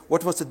date?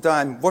 What was the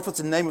time? What was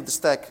the name of the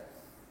stack?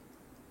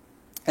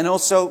 And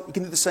also, you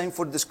can do the same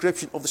for the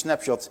description of the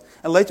snapshot.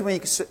 And later when you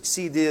can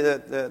see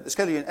the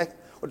scheduler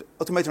or the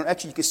automator in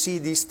action, you can see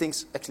these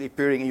things actually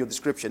appearing in your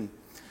description.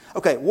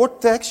 Okay, what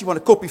tags you want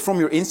to copy from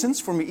your instance,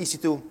 from your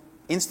EC2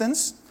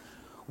 instance?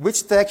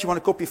 Which tags you want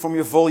to copy from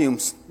your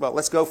volumes? Well,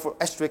 let's go for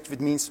asterisk, which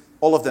means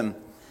all of them.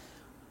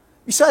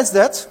 Besides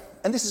that,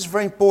 and this is a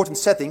very important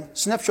setting,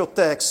 snapshot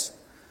tags.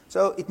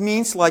 So it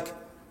means like,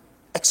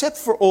 except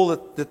for all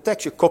the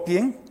tags you're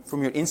copying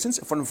from your instance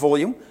and from the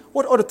volume,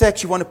 what are the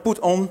tags you want to put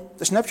on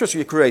the snapshots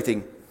you're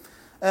creating?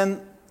 And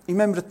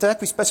remember the tag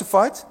we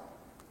specified?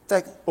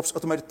 Tag Ops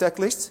Automated Tag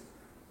List.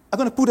 I'm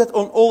going to put that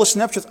on all the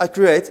snapshots I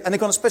create, and I'm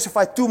going to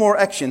specify 2 more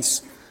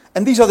actions.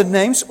 And these are the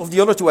names of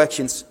the other 2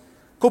 actions.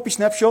 Copy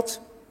snapshot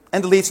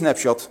and delete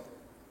snapshot.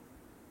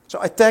 So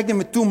I tag them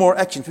with 2 more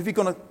actions, which we're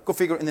going to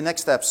configure in the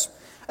next steps.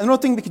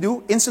 Another thing we can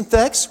do, instant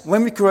tags.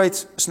 When we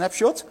create a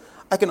snapshot,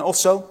 I can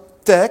also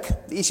tag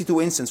the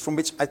EC2 instance from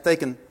which I've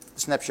taken the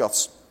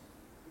snapshots.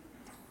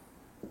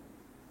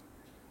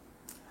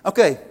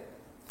 Okay,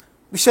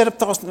 we set up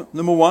task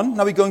number 1.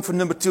 Now we're going for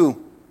number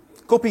 2.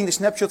 Copying the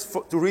snapshots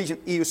to region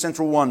EU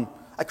Central 1.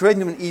 I create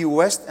them in EU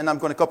West, and I'm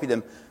going to copy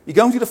them. We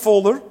go into the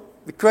folder,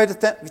 we take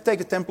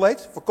the template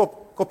for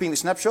copying the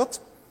snapshot,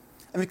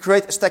 and we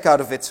create a stack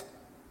out of it.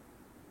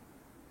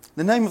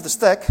 The name of the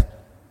stack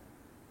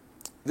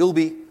will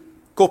be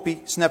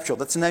copy snapshot.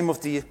 That's the name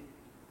of the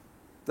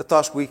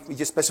task we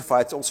just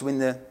specified, also in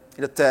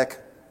the tag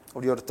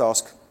of the other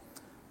task.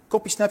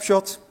 Copy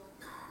snapshot,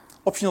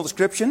 optional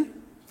description.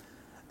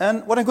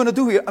 And what I'm going to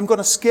do here, I'm going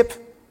to skip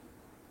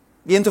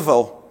the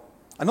interval.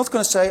 I'm not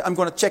going to say I'm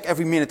going to check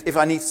every minute if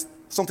I need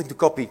something to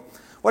copy.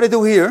 What I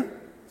do here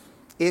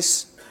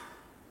is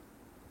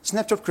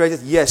snapshot created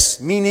yes,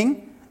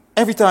 meaning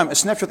every time a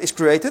snapshot is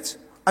created,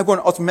 I'm going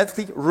to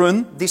automatically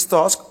run this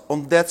task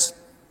on that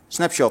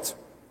snapshot,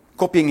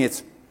 copying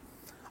it.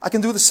 I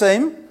can do the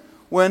same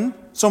when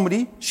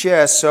somebody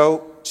shares.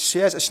 So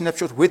shares a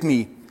snapshot with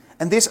me.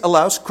 And this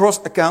allows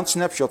cross-account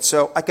snapshots.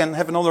 So I can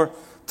have another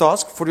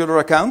task for the other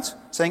account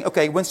saying,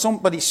 okay, when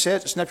somebody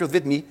shares a snapshot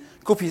with me,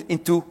 copy it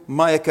into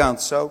my account.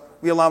 So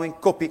we're allowing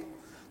copy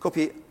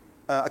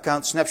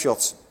account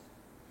snapshots.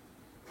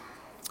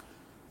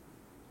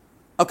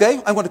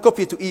 Okay, I want to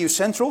copy it to EU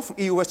Central, from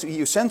EU West to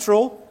EU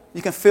Central.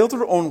 You can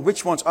filter on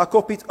which ones are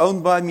copied,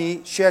 owned by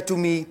me, shared to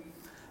me.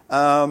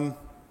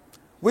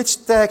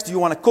 Which tags do you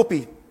want to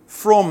copy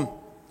from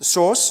the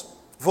source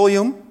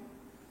volume?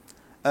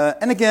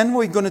 And again, what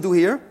we're going to do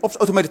here, Ops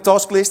automated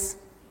task list,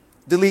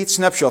 delete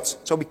snapshots.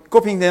 So we're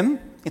copying them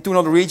into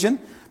another region,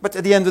 but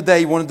at the end of the day,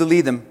 you want to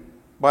delete them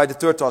by the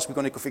third task we're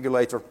going to configure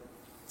later.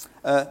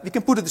 We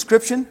can put a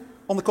description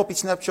on the copied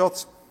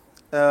snapshot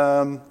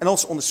and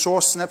also on the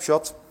source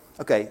snapshot.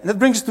 Okay, and that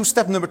brings us to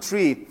step number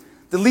 3,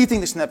 deleting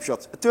the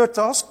snapshot. A third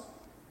task,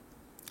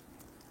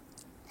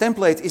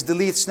 template is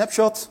delete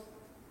snapshot.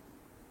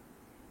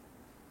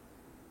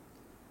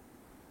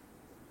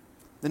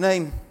 The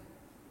name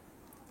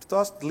of the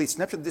task, delete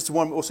snapshot. This is the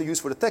one we also use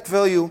for the tag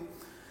value.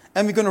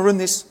 And we're going to run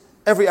this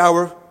every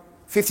hour,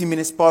 15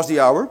 minutes past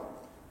the hour.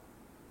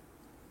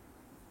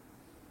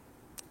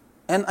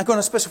 And I'm going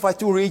to specify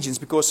 2 regions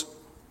because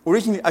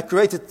originally I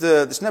created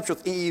the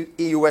snapshot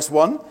EU West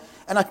 1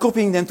 and I'm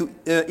copying them to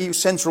EU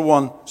Central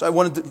 1. So I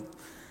wanted to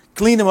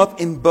clean them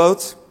up in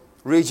both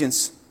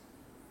regions.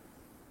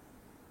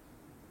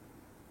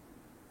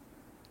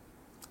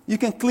 You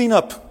can clean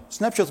up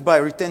snapshots by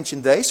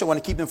retention days, so I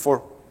want to keep them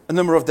for a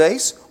number of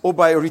days, or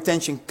by a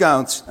retention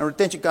count. And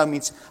retention count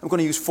means I'm going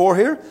to use 4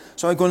 here,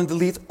 so I'm going to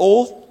delete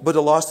all but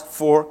the last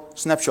 4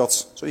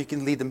 snapshots. So you can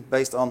delete them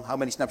based on how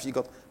many snapshots you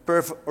got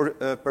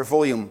per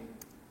volume.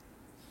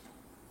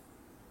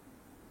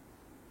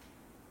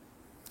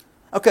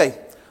 Okay,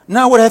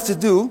 now what I have to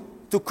do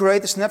to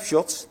create the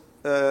snapshots,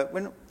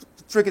 to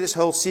trigger this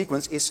whole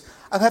sequence, is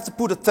I have to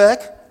put a tag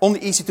on the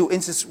EC2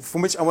 instance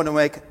from which I want to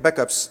make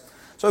backups.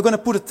 So I'm going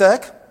to put a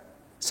tag,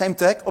 same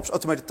tag, Ops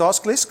automated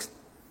task list,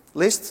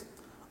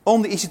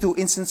 on the EC2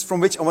 instance from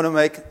which I want to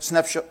make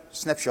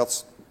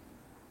snapshots.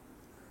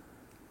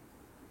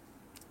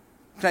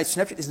 Create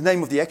snapshot is the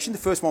name of the action, the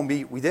first one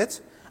we did.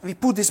 And we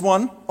put this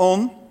one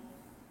on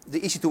the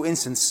EC2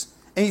 instance.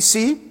 And you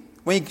see,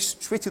 when you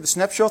switch to the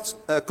snapshot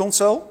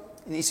console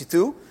in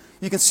EC2,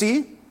 you can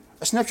see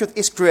a snapshot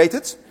is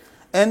created.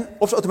 And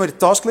Ops automated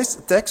task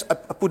list, the tags I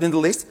put in the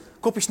list,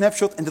 copy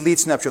snapshot and delete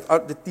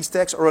snapshot. These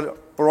tags are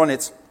on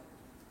it.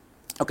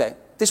 Okay,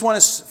 this one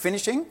is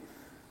finishing.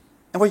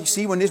 And what you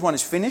see when this one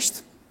is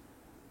finished,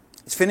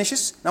 it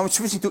finishes. Now it's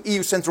switching to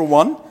EU Central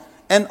 1,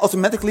 and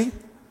automatically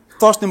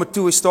task number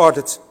 2 is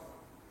started.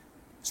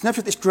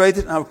 Snapshot is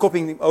created, and I'm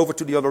copying them over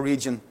to the other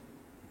region.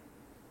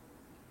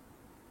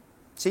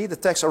 See, the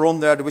tags are on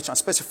there, which are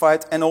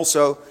specified, and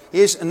also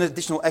here's an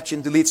additional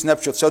action, delete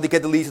snapshot, so they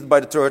get deleted by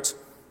the third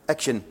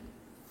action.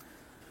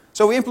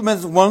 So we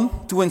implemented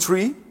 1, 2, and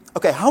 3.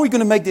 Okay, how are we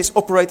going to make this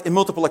operate in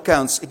multiple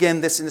accounts?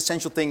 Again, that's an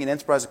essential thing in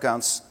enterprise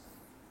accounts.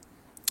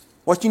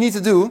 What you need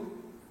to do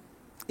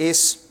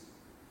is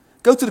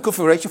go to the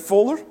configuration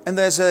folder, and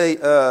there's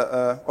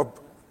a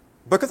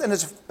bucket, and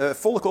there's a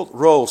folder called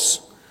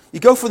roles. You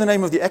go for the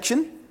name of the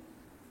action.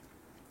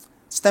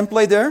 It's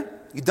template there.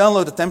 You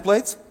download the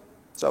template.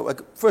 So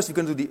first we're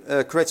going to do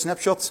the create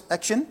snapshot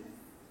action.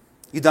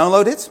 You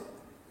download it.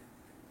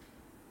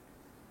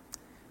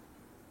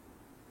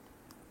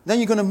 Then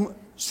you're going to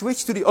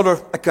switch to the other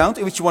account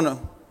in which you want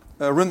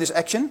to run this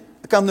action.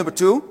 Account number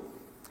 2.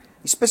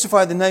 You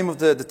specify the name of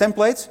the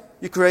template.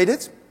 You create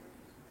it.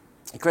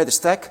 You create a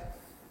stack.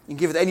 You can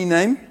give it any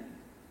name.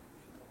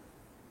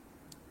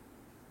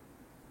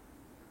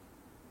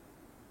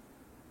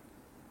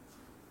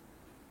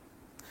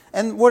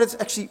 And what it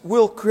actually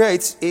will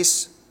create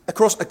is a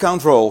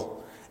cross-account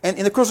role. And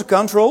in the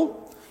cross-account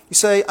role, you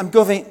say, I'm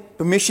giving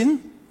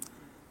permission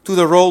to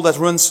the role that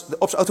runs the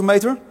Ops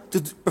Automator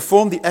to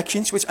perform the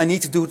actions which I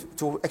need to do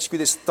to execute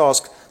this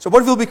task. So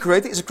what will be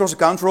created is a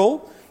cross-account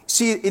role. You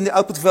see in the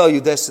output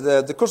value, there's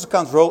the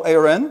cross-account role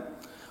ARN.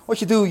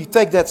 What you do, you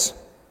take that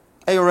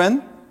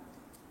ARN,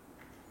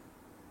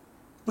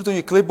 put it on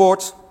your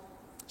clipboard,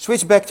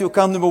 switch back to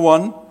account number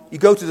 1, you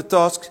go to the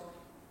task,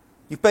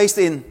 you paste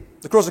in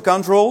the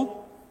cross-account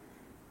role,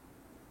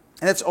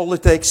 and that's all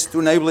it takes to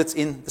enable it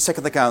in the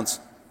second account.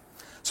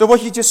 So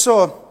what you just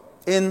saw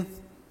in,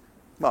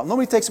 well,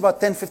 normally it takes about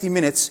 10-15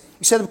 minutes.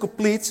 You set up a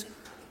complete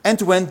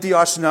end-to-end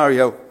DR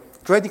scenario,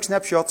 creating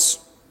snapshots,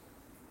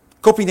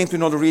 copying them to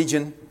another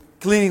region,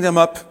 cleaning them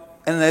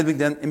up, and enabling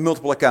them in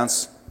multiple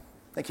accounts.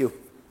 Thank you.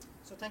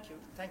 So thank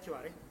you,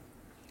 Ari.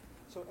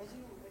 So as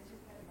you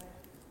can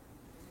imagine,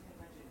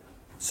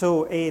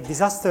 So a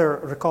disaster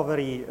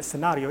recovery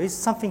scenario is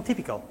something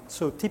typical.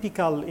 So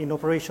typical in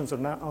operations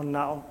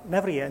on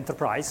every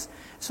enterprise.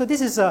 So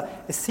this is a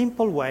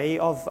simple way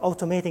of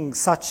automating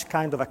such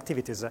kind of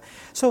activities.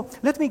 So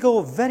let me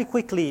go very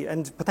quickly,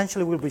 and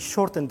potentially we'll be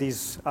shorten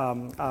this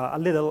a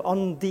little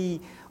on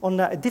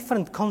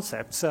different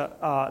concepts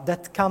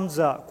that comes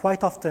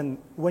quite often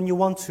when you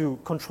want to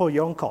control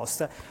your own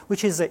cost,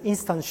 which is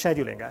instant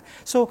scheduling.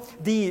 So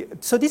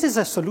this is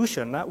a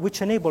solution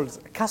which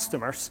enables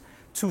customers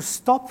to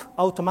stop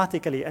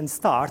automatically and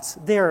start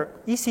their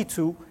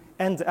EC2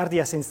 and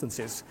RDS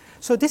instances.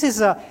 So this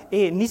is an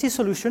easy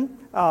solution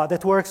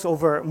that works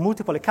over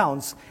multiple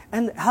accounts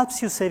and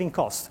helps you saving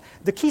costs.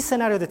 The key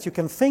scenario that you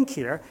can think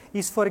here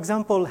is, for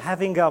example,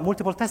 having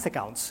multiple test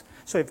accounts.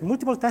 So if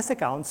multiple test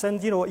accounts,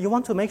 and you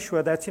want to make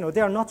sure that they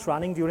are not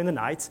running during the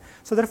night,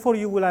 so therefore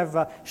you will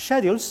have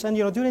schedules, and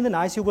during the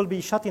night you will be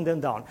shutting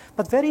them down.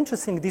 But very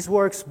interesting, this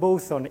works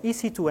both on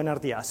EC2 and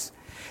RDS.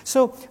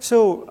 So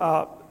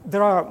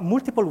there are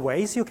multiple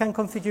ways you can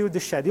configure the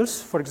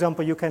schedules. For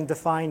example, you can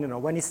define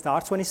when it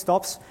starts, when it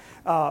stops.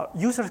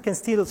 Users can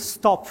still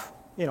stop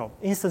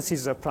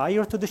instances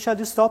prior to the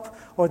schedule stop,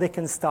 or they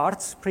can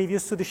start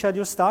previous to the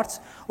schedule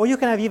starts, or you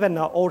can have even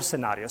all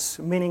scenarios,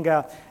 meaning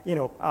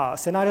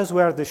scenarios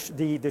where the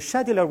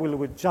scheduler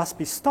will just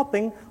be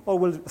stopping or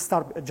will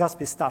just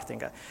be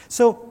starting.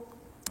 So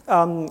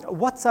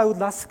what I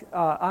would ask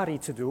Ari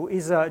to do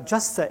is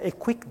just a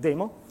quick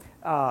demo.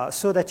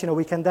 So that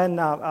we can then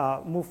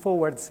move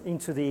forward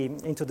into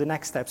the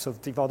next steps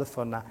of the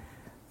Vodafone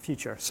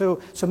future. So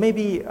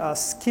maybe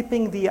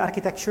skipping the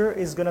architecture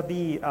is going to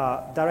be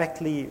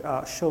directly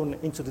shown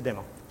into the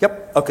demo.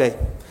 Yep. Okay.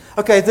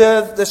 Okay.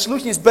 The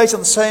solution is based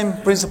on the same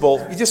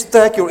principle. You just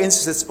tag your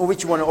instances on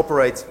which you want to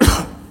operate.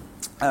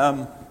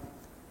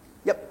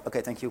 Yep.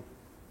 Okay. Thank you.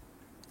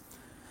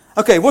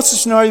 Okay. What's the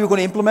scenario we're going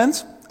to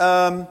implement?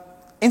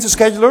 Instance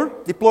scheduler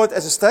deployed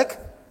as a stack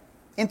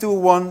into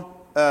one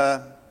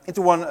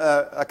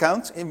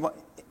account. And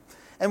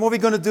what we're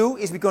going to do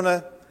is we're going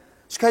to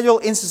schedule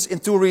instances in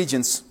two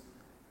regions,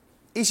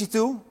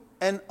 EC2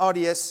 and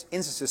RDS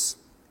instances.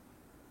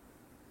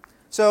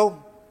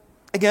 So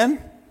again,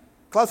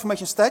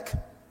 CloudFormation stack.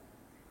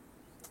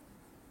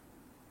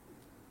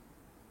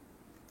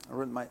 I'll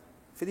run my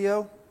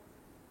video.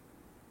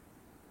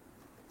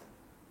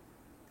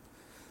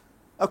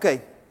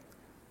 Okay.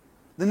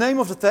 The name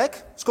of the tag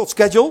is called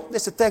schedule.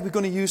 That's the tag we're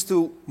going to use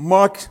to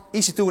mark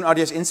EC2 and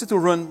RDS instance to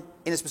run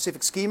in a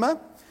specific schema.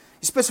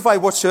 You specify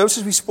what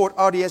services we support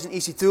RDS and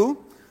EC2,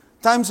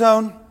 time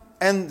zone,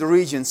 and the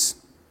regions.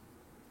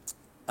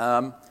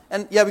 And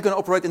yeah, we're going to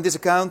operate in this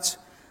account.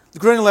 The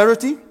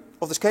granularity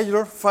of the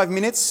scheduler, 5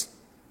 minutes.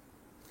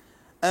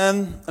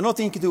 And another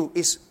thing you can do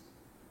is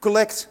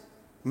collect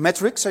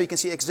metrics, so you can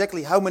see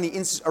exactly how many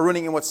instances are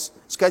running in what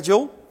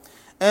schedule.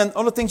 And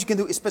other things you can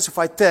do is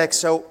specify tags.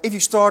 So if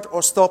you start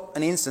or stop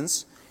an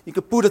instance, you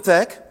can put a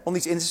tag on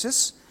these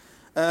instances.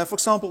 For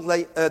example,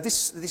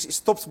 this is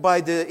stopped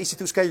by the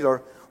EC2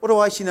 scheduler.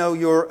 Otherwise,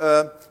 your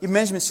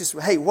management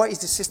system, hey, why is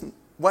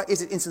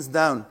the instance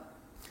down?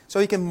 So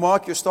you can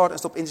mark your start and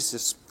stop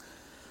instances.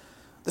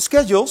 The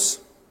schedules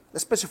that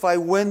specify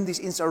when these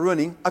instances are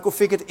running are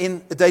configured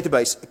in a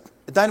database,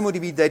 a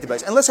DynamoDB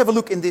database. And let's have a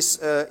look in this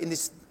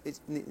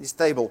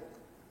table.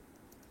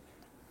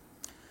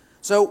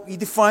 So you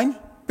define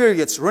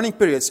periods, running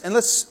periods, and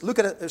let's look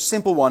at a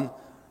simple one.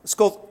 It's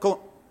called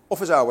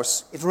office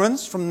hours. It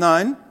runs from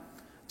 9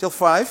 till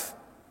 5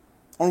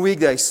 on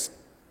weekdays.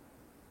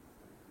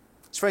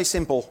 It's very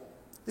simple.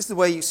 This is the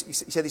way you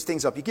set these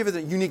things up. You give it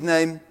a unique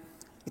name,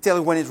 you tell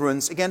it when it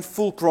runs. Again,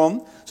 full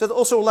cron. So it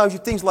also allows you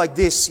things like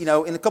this, in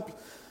a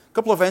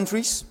couple of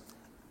entries.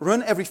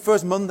 Run every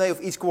first Monday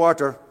of each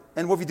quarter.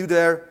 And what we do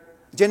there,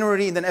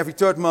 January, and then every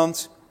third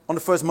month on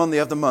the first Monday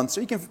of the month.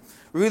 So you can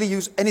really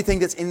use anything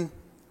that's in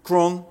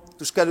cron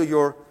to schedule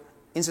your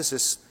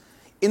instances.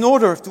 In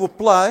order to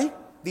apply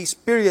these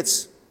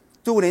periods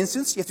to an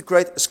instance, you have to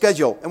create a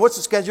schedule. And what's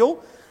a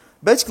schedule?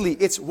 Basically,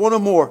 it's one or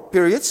more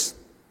periods.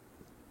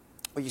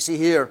 What you see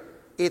here,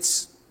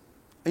 it's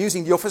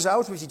using the office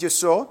hours, which you just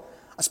saw.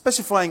 I'm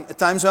specifying a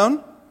time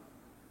zone.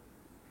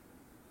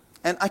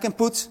 And I can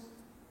put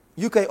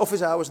UK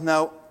office hours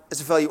now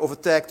as a value of a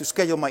tag to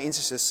schedule my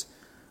instances.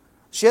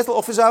 Seattle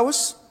office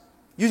hours,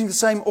 using the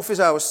same office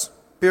hours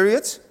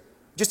period,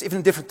 just even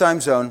a different time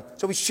zone.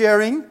 So we're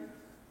sharing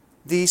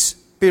these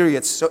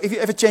periods. So if you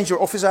ever change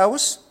your office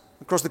hours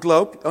across the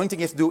globe, the only thing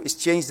you have to do is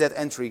change that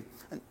entry.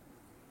 And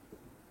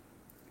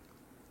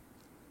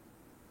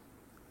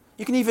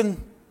you can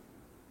even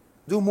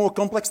do more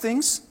complex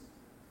things.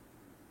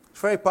 It's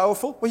very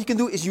powerful. What you can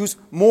do is use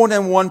more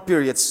than one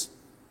periods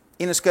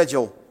in a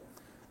schedule.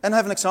 And I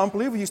have an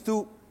example here. We use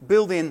two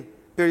built-in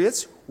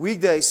periods,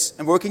 weekdays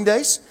and working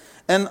days.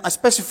 And I'm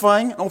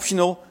specifying an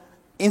optional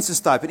instance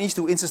type, an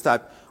EC2 instance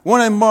type.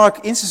 When I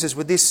mark instances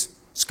with this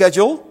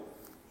schedule,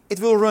 it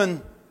will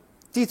run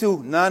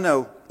T2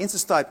 Nano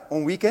instance type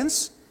on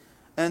weekends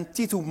and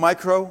T2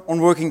 Micro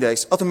on working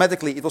days.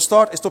 Automatically, it will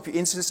start and stop your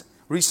instances,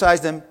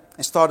 resize them,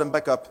 and start them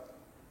back up.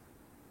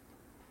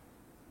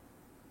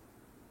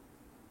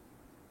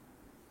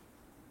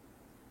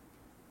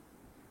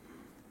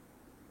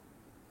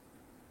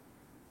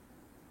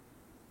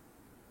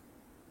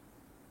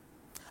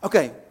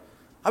 Okay,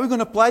 how are we going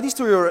to apply these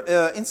to your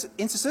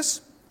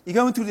instances? You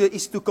go into the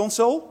EC2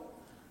 console.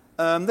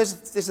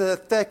 There's a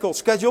tag called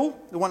schedule,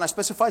 the one I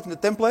specified in the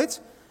template.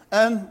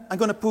 And I'm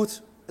going to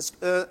put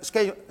a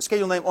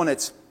schedule name on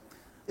it.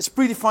 It's a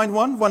predefined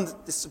one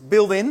that's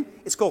built in.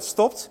 It's called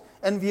stopped.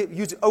 And we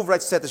use the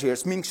override status here.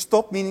 It's meaning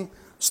stop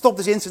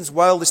this instance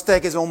while this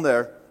tag is on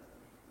there.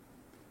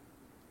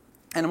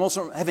 And I'm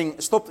also having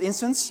a stopped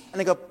instance.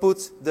 And I'm going to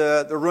put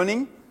the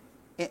running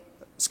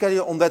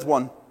schedule on that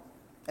one.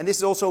 And this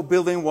is also a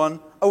built-in one.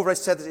 Override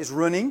status is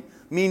running,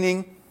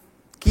 meaning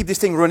keep this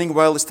thing running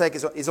while this tag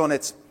is on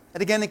it.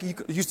 And again, you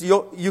can use the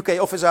UK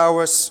office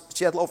hours,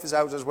 Seattle office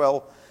hours as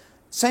well.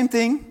 Same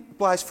thing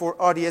applies for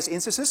RDS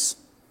instances.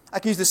 I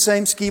can use the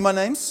same schema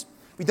names.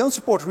 We don't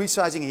support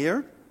resizing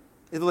here.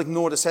 It will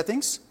ignore the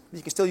settings, but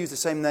you can still use the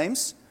same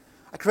names.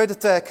 I create a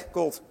tag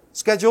called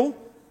schedule,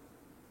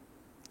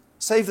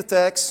 save the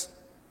tags,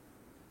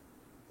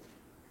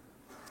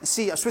 and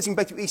see I'm switching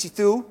back to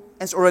EC2, and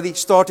it's already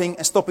starting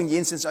and stopping the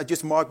instance I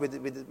just marked with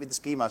the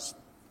schemas,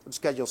 the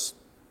schedules.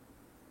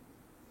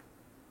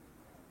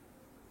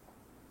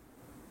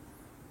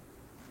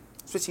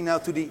 Switching now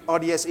to the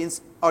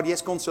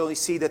RDS console, you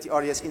see that the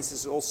RDS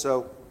instance is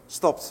also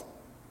stopped.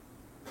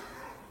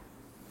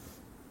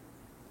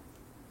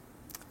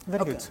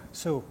 Very good.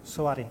 So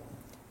Ari,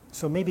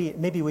 so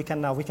maybe we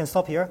can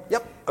stop here.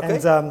 Yep.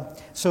 Okay. And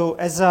so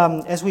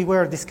as we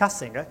were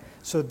discussing,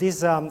 so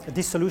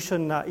this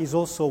solution is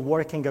also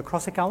working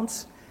across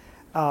accounts,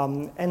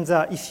 and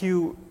if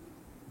you,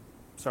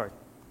 sorry.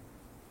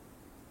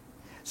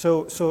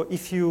 So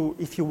if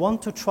you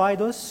want to try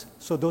those,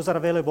 so those are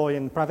available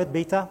in private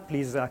beta.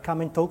 Please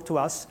come and talk to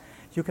us.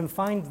 You can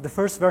find the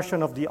first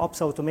version of the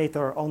Ops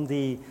Automator on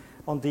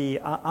the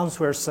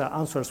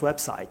Answers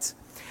website.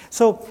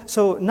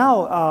 So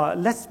now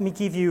let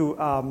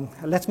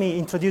me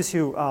introduce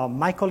you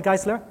Michael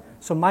Geisler.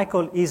 So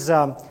Michael is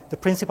the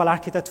principal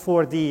architect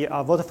for the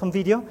Vodafone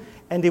Video,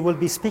 and he will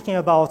be speaking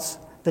about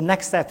the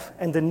next step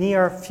and the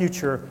near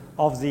future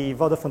of the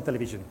Vodafone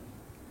Television.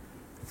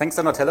 Thanks,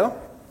 Donatello.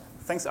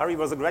 Thanks, Ari. It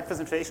was a great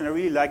presentation. I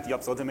really like the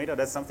Ops Automator.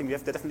 That's something we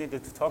have definitely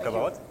to talk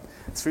about.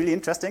 It's really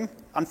interesting.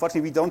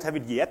 Unfortunately, we don't have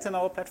it yet in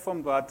our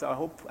platform, but I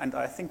hope and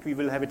I think we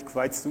will have it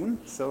quite soon.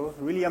 So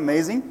really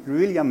amazing,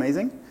 really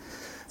amazing.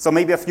 So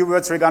maybe a few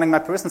words regarding my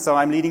person. So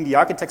I'm leading the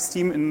architects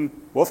team in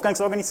Wolfgang's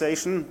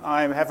organization.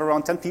 I have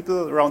around 10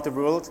 people around the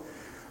world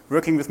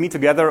working with me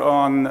together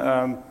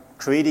on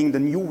creating the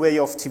new way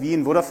of TV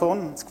in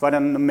Vodafone. It's quite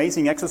an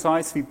amazing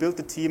exercise. We built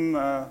the team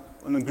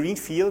on a green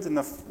field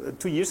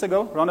 2 years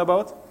ago,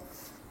 roundabout.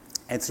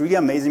 It's really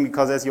amazing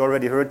because, as you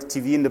already heard,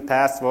 TV in the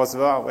past was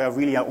a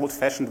really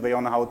old-fashioned way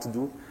on how to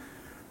do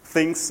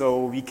things.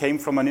 So we came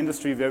from an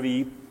industry where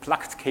we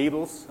plugged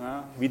cables.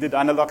 We did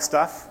analog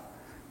stuff.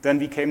 Then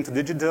we came to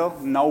digital.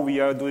 Now we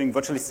are doing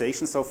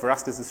virtualization. So for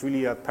us, this is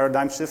really a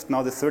paradigm shift.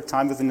 Now the third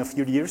time within a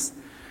few years,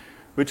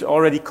 which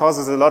already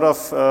causes a lot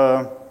of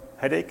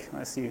headache.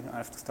 I see I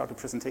have to start a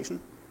presentation.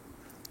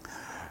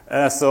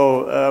 It's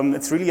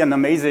really an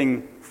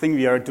amazing thing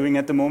we are doing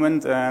at the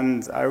moment,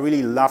 and I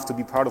really love to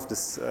be part of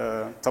this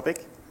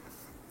topic.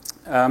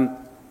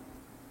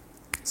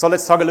 So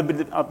let's talk a little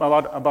bit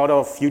about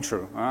our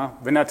future.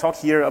 When I talk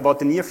here about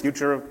the near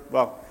future,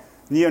 well,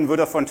 near in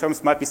Vodafone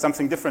terms might be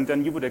something different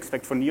than you would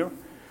expect for near.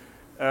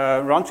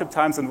 Round-trip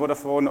times in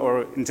Vodafone,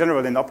 or in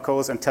general in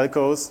opcos and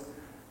telcos,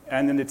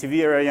 and in the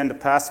TV area in the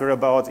past were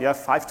about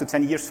 5 to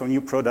 10 years for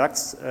new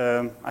products.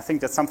 I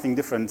think that's something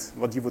different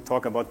what you would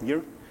talk about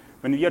near.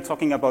 When we are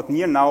talking about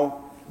near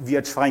now, we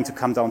are trying to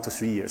come down to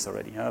 3 years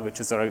already, which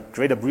is a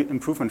great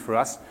improvement for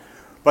us.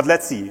 But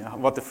let's see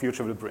what the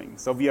future will bring.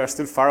 So we are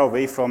still far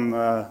away from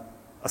a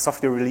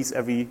software release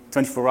every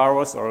 24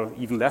 hours or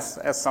even less,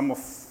 as some of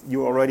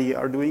you already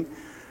are doing.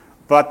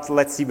 But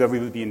let's see where we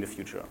will be in the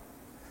future.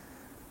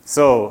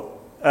 So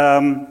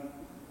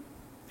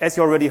as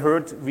you already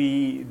heard,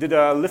 we did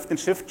a lift and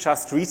shift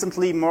just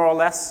recently, more or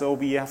less. So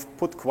we have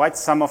put quite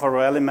some of our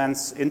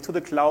elements into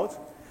the cloud.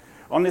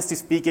 Honestly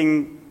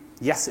speaking,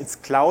 yes, it's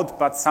cloud,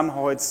 but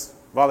somehow it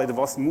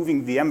was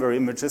moving VMware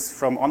images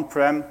from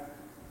on-prem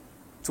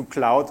to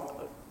cloud.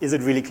 Is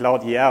it really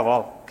cloud? Yeah,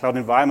 well, cloud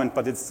environment,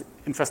 but it's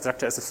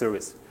infrastructure as a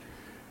service.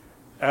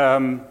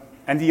 And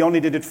we only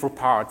did it for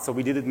parts. So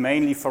we did it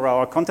mainly for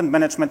our content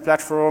management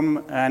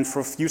platform and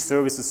for a few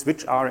services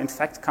which are in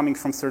fact coming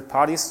from third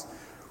parties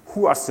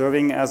who are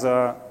serving as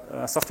a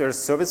software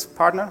service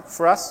partner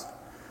for us.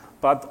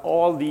 But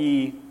all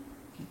the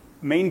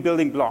main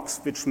building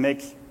blocks which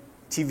make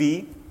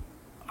TV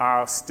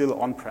are still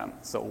on-prem,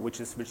 so which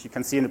you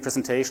can see in the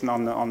presentation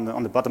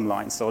on the bottom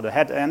line. So the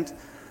head end,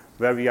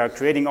 where we are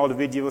creating all the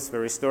videos,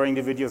 where we're storing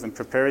the videos and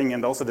preparing,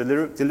 and also the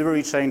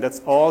delivery chain, that's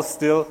all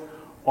still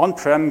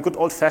on-prem, good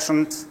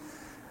old-fashioned,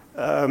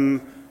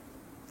 and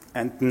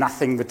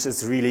nothing which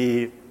is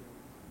really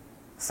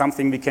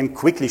something we can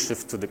quickly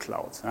shift to the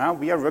cloud.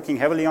 We are working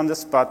heavily on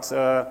this, but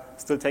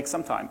still takes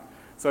some time.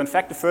 So in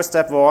fact, the first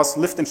step was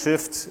lift and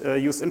shift,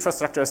 use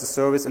infrastructure as a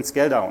service, and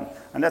scale down.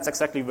 And that's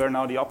exactly where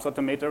now the Ops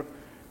Automator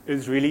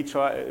is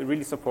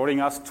really supporting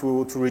us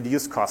to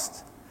reduce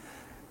cost.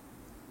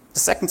 The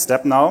second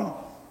step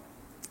now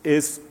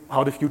is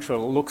how the future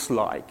looks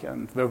like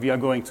and where we are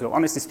going to.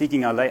 Honestly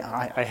speaking,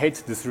 I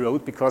hate this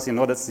road because, you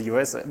know, that's the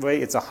US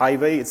way. It's a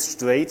highway, it's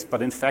straight,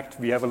 but in fact,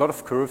 we have a lot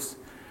of curves,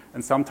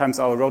 and sometimes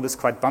our road is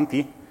quite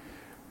bumpy.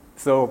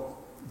 So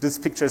this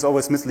picture is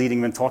always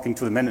misleading when talking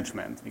to the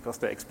management because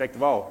they expect,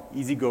 wow,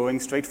 easygoing,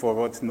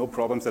 straightforward, no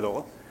problems at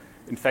all.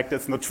 In fact,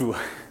 that's not true.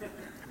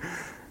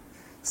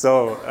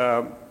 So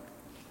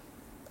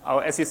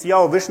as you see,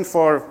 our vision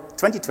for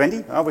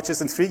 2020, which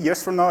is in 3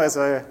 years from now, as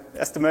I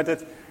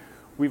estimated,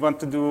 we want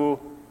to do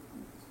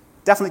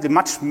definitely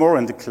much more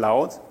in the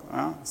cloud.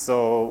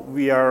 So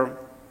we are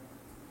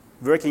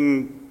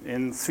working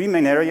in 3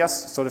 main areas.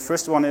 So the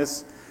first one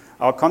is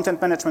our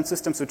content management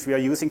systems, which we are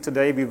using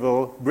today. We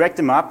will break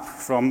them up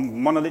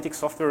from monolithic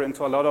software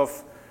into a lot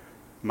of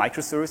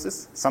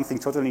microservices, something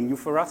totally new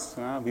for us.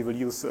 We will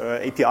use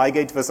API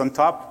gateways on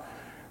top.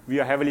 We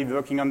are heavily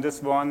working on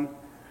this one.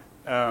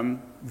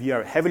 We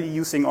are heavily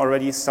using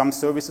already some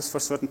services for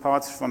certain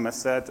parts from, as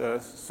said,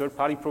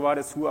 third-party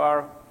providers who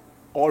are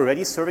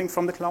already serving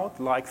from the cloud,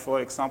 like,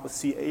 for example,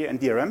 CA and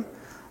DRM.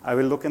 I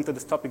will look into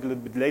this topic a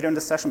little bit later in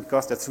the session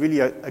because that's really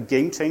a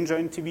game changer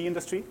in TV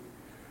industry.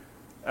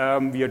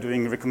 We are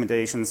doing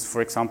recommendations,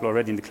 for example,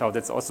 already in the cloud.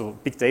 That's also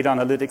big data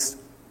analytics,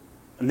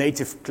 a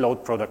native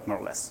cloud product, more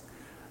or less.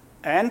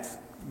 And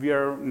we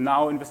are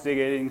now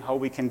investigating how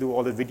we can do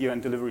all the video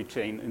and delivery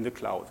chain in the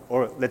cloud.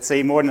 Or let's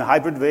say more in a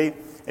hybrid way.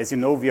 As you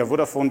know, we are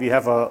Vodafone. We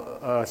have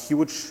a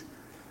huge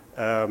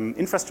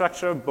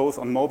infrastructure, both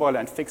on mobile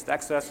and fixed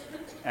access.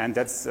 And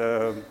that's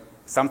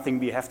something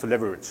we have to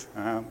leverage.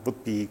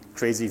 Would be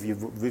crazy if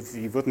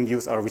we wouldn't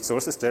use our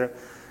resources there.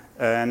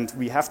 And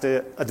we have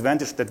the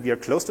advantage that we are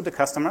close to the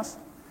customers.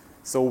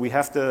 So we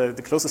have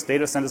the closest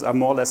data centers are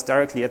more or less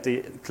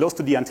directly close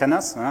to the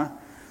antennas.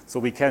 So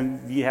we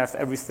have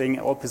everything,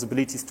 all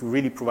possibilities to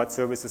really provide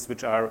services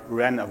which are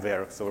RAN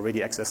aware, so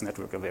radio access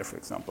network aware, for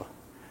example.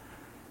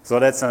 So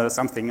that's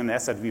something, an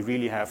asset we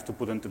really have to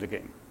put into the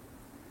game.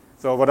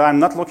 So what I'm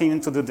not looking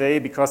into today,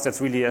 because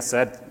that's really, as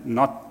said,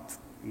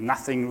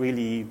 nothing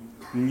really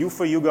new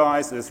for you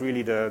guys, is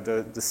really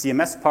the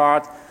CMS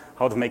part,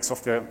 how to make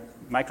software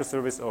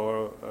microservice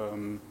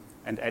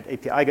and add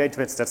API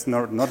gateways. That's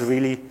not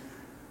really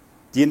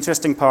the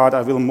interesting part.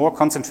 I will more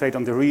concentrate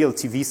on the real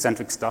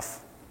TV-centric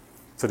stuff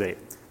today.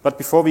 But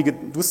before we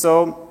do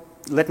so,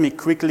 let me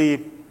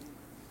quickly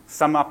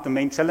sum up the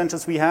main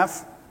challenges we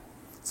have.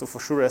 So for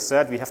sure, as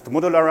said, we have to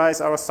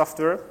modularize our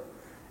software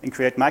and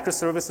create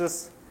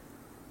microservices.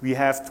 We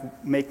have to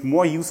make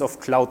more use of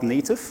cloud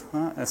native.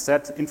 As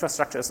said,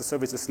 infrastructure as a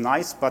service is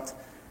nice, but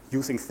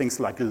using things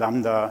like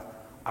Lambda,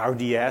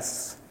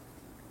 RDS,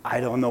 I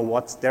don't know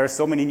what. There are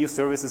so many new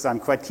services. I'm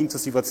quite keen to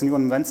see what's new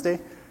on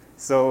Wednesday.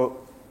 So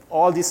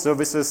all these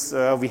services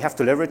we have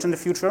to leverage in the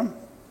future.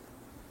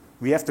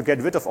 We have to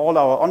get rid of all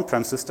our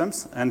on-prem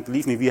systems. And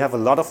believe me, we have a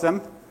lot of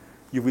them.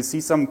 You will see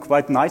some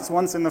quite nice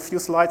ones in a few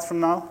slides from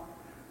now.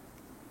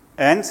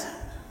 And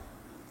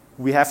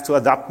we have to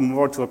adapt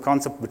more to a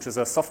concept which is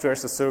a software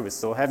as a service.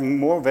 So having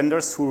more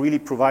vendors who really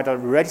provide a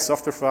ready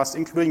software for us,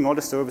 including all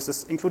the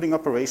services, including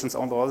operations,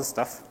 all the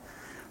stuff.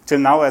 Till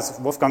now, as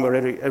Wolfgang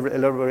already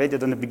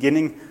elaborated in the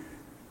beginning,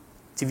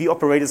 TV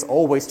operators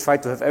always try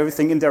to have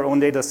everything in their own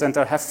data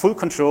center, have full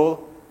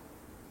control,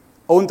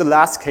 own the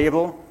last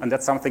cable, and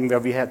that's something where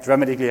we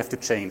dramatically have to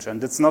change.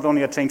 And it's not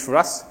only a change for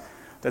us,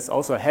 that's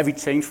also a heavy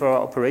change for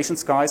our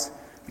operations guys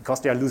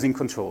because they are losing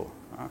control.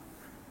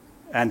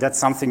 And that's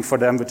something for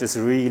them which is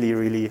really,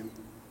 really a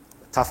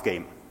tough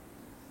game.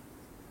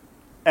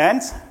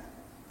 And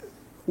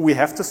we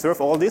have to serve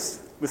all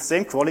this with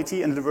same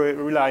quality and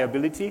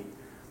reliability,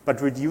 but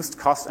reduced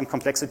cost and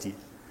complexity.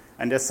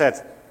 And as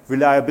said,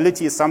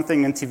 reliability is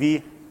something in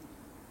TV,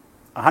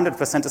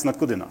 100% is not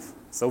good enough.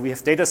 So we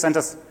have data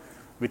centers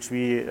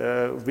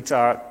which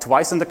are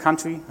twice in the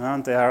country.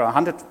 They are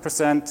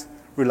 100%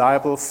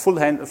 reliable,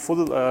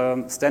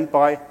 full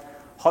standby,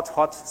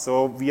 hot.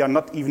 So we are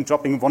not even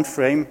dropping one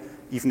frame,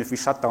 even if we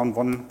shut down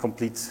one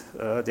complete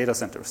data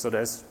center. So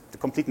the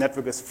complete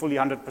network is fully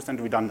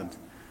 100% redundant.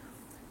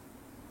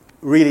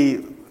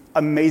 Really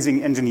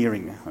amazing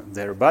engineering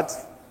there. But,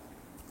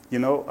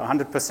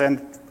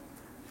 100%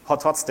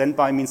 hot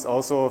standby means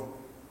also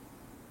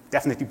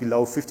definitely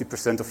below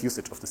 50% of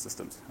usage of the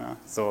systems.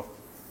 So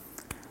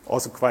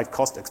also quite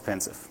cost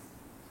expensive.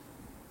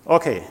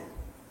 Okay.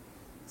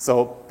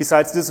 So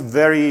besides this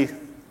very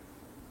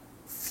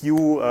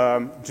few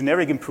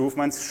generic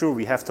improvements, sure,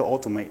 we have to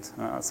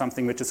automate,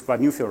 something which is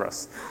quite new for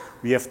us.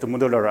 We have to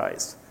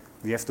modularize.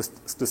 We have to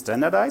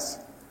standardize,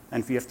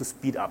 and we have to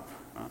speed up.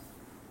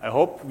 I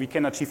hope we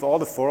can achieve all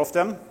the 4 of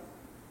them.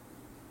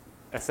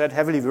 I said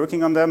heavily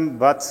working on them,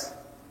 but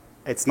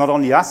it's not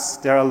only us.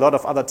 There are a lot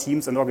of other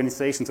teams and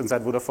organizations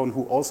inside Vodafone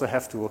who also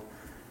have to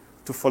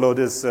follow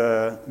this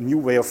new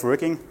way of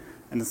working.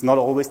 And it's not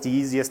always the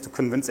easiest to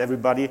convince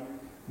everybody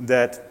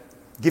that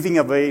giving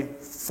away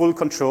full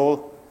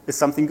control is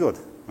something good.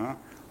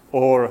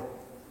 Or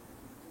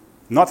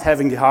not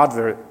having the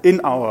hardware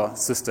in our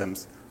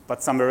systems,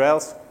 but somewhere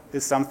else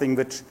is something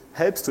which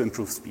helps to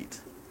improve speed.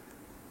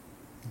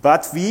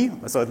 But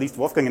so at least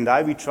Wolfgang and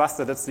I, we trust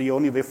that that's the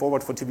only way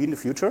forward for TV in the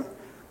future.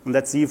 And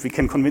let's see if we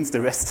can convince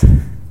the rest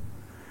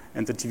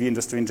and the TV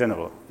industry in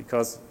general.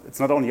 Because it's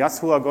not only us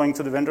who are going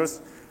to the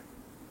vendors,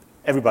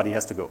 everybody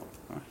has to go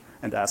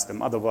and ask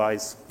them.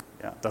 Otherwise,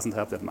 it doesn't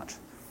help that much.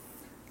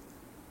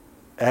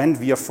 And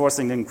we are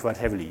forcing them quite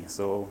heavily.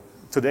 So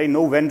today,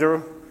 no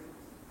vendor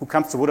who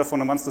comes to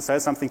Vodafone and wants to sell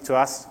something to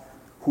us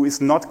who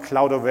is not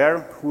cloud aware,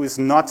 who is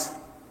not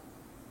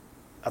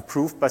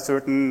approved by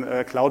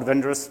certain cloud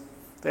vendors,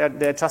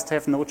 they just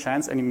have no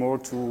chance anymore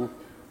to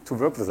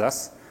work with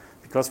us,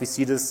 because we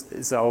see this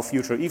as our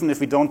future. Even if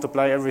we don't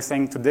apply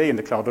everything today in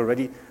the cloud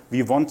already,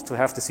 we want to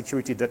have the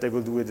security that they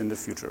will do it in the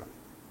future.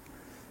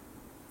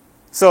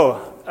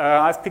 So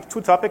I've picked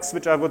two topics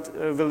which I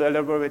will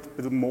elaborate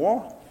a bit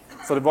more.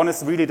 So the one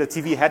is really the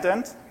TV head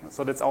end.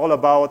 So that's all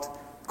about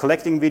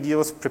collecting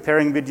videos,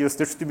 preparing videos,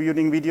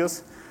 distributing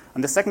videos.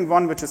 And the second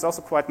one, which is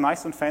also quite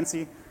nice and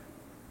fancy,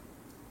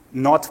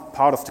 not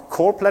part of the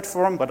core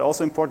platform, but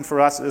also important for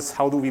us, is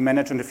how do we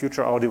manage in the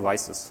future our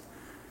devices.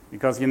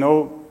 Because,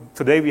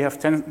 today we have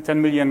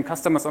 10 million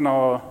customers on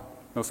our,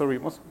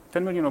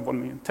 10 million or 1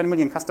 million? 10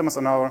 million customers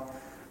on our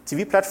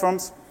TV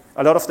platforms.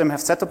 A lot of them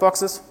have set-top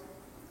boxes.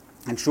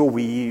 And sure,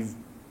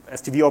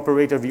 as TV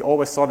operator, we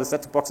always saw the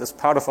set-top box as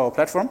part of our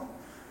platform.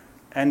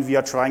 And we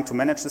are trying to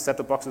manage the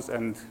set-top boxes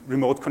and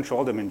remote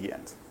control them in the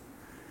end.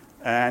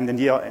 And in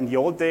the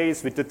old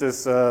days, we did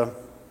this,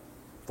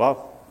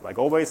 like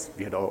always,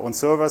 we had our own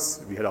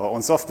servers, we had our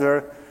own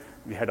software,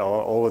 we had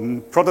our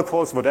own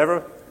protocols,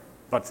 whatever.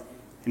 But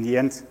in the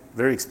end,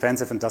 very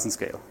expensive and doesn't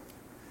scale.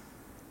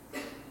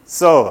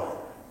 So,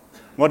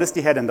 what is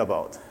the head end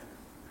about?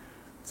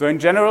 So in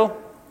general,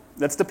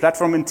 that's the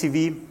platform in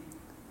TV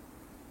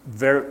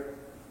where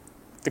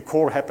the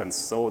core happens.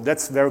 So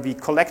that's where we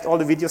collect all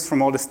the videos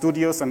from all the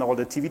studios and all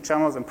the TV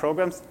channels and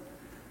programs.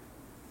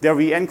 There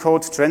we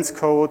encode,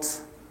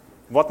 transcode,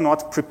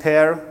 whatnot,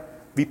 prepare.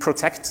 We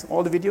protect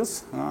all the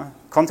videos.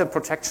 Content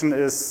protection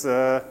is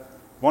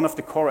one of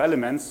the core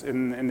elements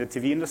in the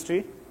TV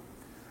industry.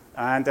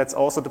 And that's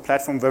also the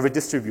platform where we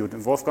distribute.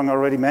 And Wolfgang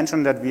already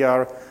mentioned that we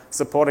are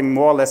supporting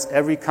more or less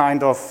every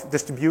kind of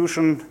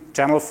distribution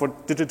channel for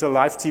digital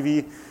live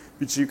TV,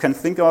 which you can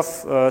think of,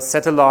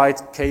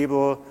 satellite,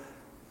 cable,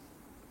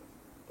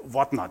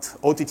 whatnot.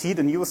 OTT,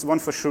 the newest one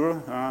for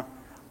sure.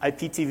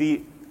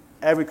 IPTV,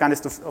 every kind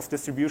of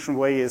distribution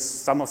way is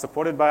somehow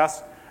supported by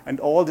us. And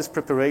all this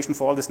preparation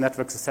for all these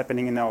networks is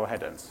happening in our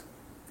head ends.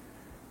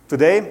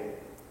 Today,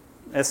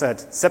 as I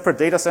said, separate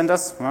data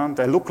centers.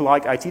 They look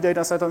like IT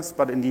data centers,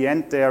 but in the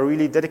end, they are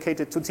really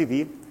dedicated to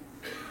TV.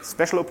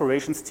 Special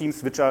operations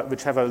teams, which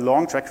have a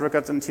long track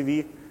record in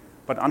TV,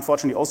 but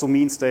unfortunately also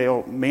means they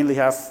mainly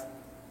have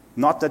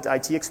not that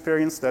IT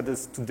experience that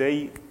is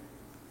today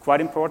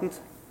quite important.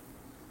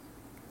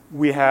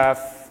 We have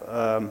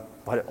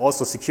but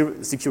also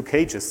secure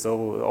cages.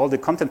 So all the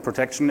content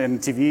protection in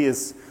TV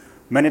is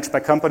managed by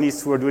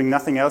companies who are doing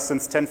nothing else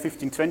since 10,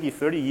 15, 20,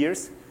 30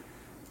 years,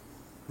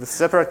 with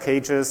separate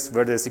cages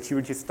where the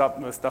security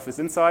stuff is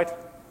inside.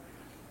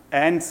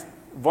 And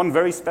one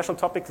very special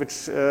topic,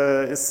 which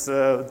is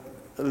a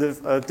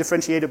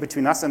differentiator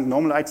between us and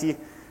normal IT,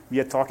 we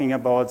are talking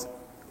about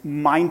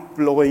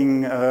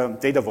mind-blowing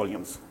data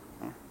volumes.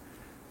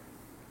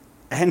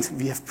 And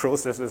we have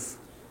processes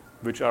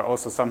which are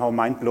also somehow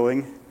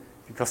mind-blowing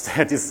because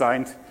they are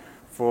designed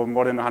for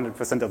more than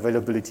 100%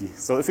 availability.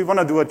 So if we want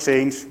to do a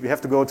change, we have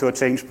to go to a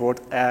change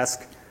board,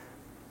 ask.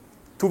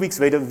 2 weeks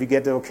later, we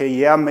get, okay,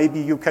 yeah,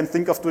 maybe you can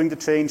think of doing the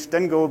change,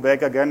 then go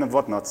back again and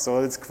whatnot.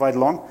 So it's quite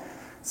long.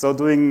 So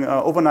doing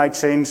overnight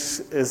change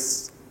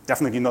is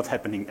definitely not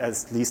happening,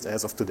 at least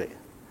as of today.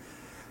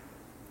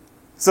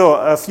 So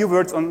a few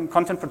words on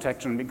content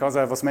protection, because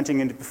I was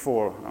mentioning it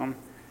before.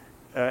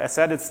 I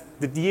said it's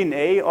the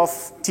DNA of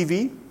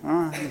TV,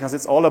 because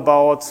it's all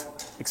about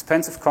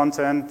expensive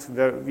content,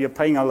 where we are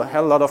paying a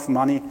hell lot of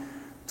money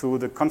to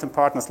the content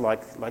partners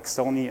like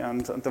Sony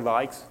and the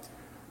likes.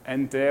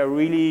 And they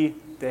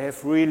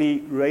have really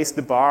raised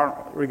the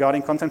bar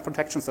regarding content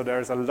protection, so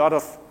there's a lot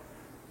of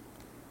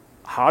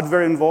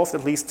hardware involved,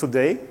 at least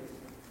today.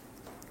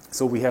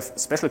 So we have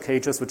special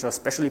cages which are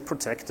specially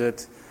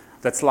protected.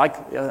 That's like,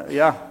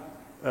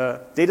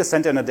 data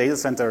center in a data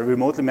center,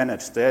 remotely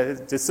managed.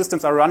 The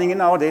systems are running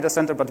in our data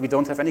center, but we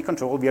don't have any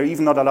control. We are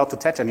even not allowed to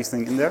touch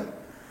anything in there.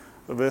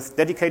 With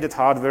dedicated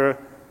hardware,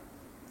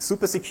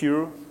 super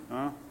secure.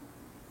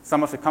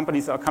 Some of the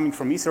companies are coming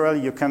from Israel.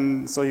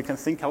 So you can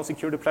think how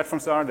secure the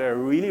platforms are. They're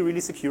really,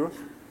 really secure.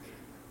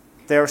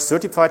 They are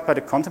certified by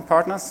the content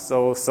partners,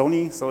 so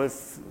Sony. So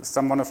if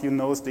someone of you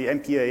knows the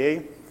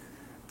MPAA,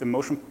 the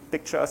Motion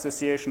Picture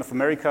Association of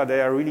America,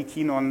 they are really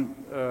keen on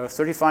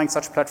certifying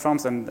such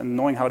platforms and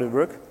knowing how they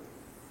work.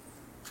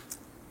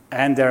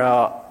 And there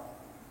are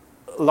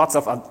lots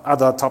of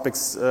other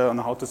topics on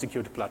how to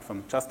secure the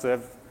platform. Just to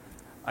have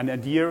an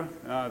idea,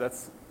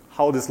 that's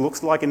how this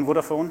looks like in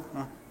Vodafone.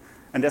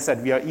 And as I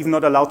said, we are even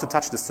not allowed to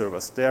touch the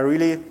servers. They are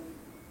really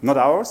not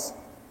ours.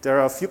 There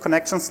are a few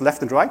connections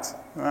left and right,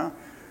 and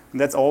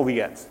that's all we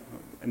get.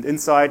 And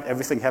inside,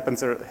 everything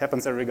happens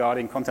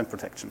regarding content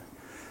protection.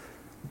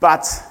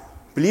 But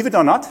believe it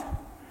or not,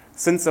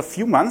 since a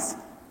few months,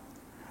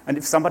 and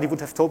if somebody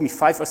would have told me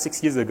 5 or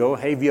 6 years ago,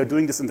 hey, we are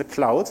doing this in the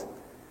cloud,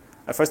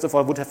 I first of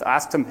all would have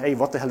asked him, hey,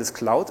 what the hell is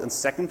cloud? And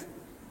second,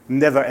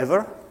 never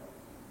ever.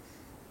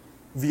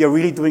 We are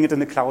really doing it in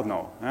the cloud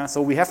now.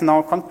 So we have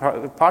now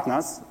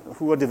partners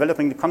who are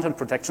developing the content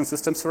protection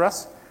systems for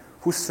us,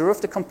 who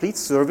serve the complete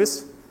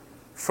service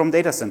from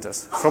data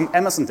centers, from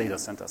Amazon data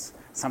centers.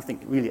 Something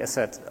really, as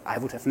said, I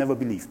would have never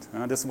believed.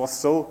 This was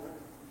so,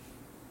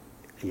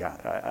 yeah,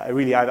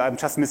 I'm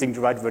just missing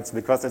the right words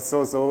because it's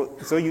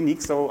so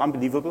unique, so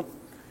unbelievable.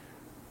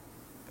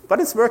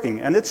 But it's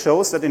working, and it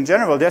shows that in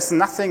general there's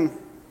nothing,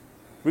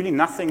 really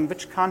nothing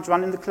which can't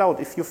run in the cloud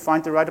if you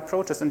find the right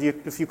approaches and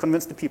if you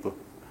convince the people.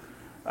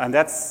 And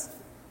that's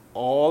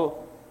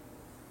all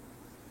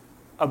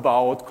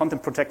about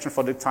content protection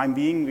for the time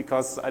being,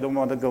 because I don't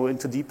want to go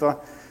into deeper.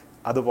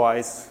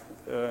 Otherwise,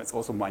 it's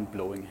also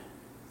mind-blowing.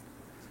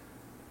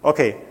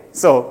 Okay,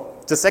 so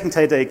the second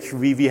headache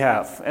we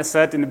have. As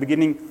said in the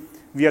beginning,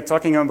 we are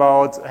talking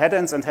about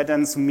headends, and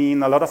headends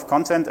mean a lot of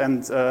content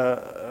and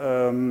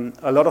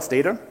a lot of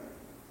data.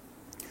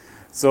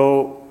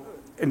 So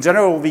in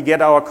general, we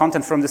get our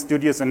content from the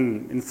studios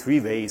in 3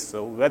 ways.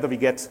 So whether we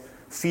get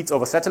feeds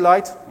over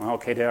satellite,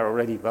 okay, they are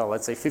already, well,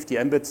 let's say 50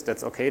 Mbits,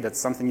 that's okay, that's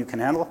something you can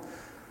handle.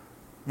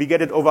 We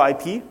get it over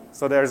IP,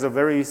 so there's a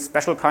very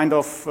special kind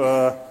of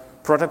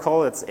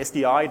protocol, it's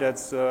SDI,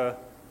 that's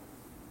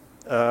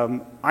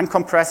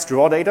uncompressed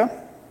raw data.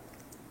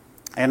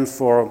 And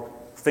for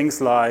things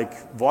like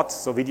VOD,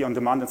 so video on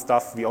demand and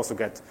stuff, we also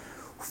get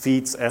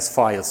feeds as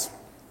files.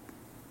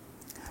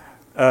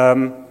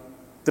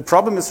 The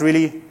problem is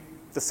really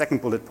the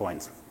second bullet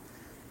point,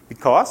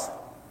 because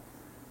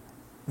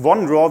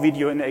one raw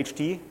video in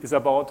HD is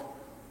about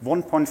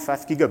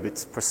 1.5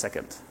 gigabits per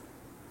second.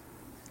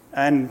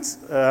 And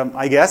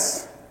I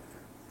guess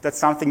that's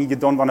something you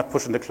don't want to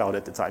push in the cloud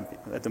at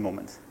the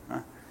moment.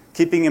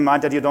 Keeping in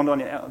mind that you don't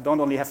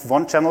only have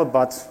one channel,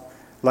 but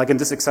like in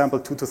this example,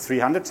 200 to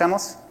 300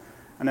 channels,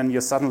 and then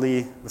you're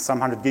suddenly with some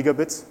 100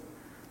 gigabits,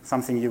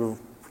 something you,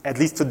 at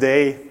least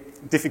today,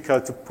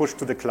 difficult to push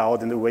to the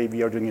cloud in the way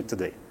we are doing it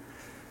today.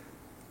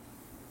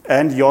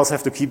 And you also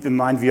have to keep in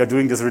mind we are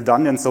doing this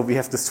redundant, so we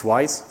have this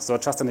twice. So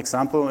just an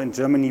example, in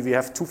Germany we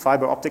have 2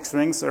 fiber optics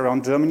rings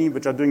around Germany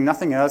which are doing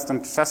nothing else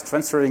than just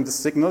transferring the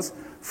signals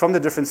from the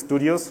different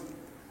studios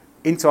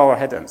into our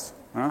headends.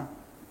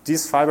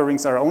 These fiber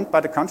rings are owned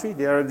by the country,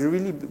 they are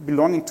really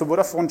belonging to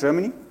Vodafone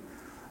Germany,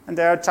 and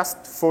they are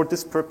just for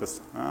this purpose.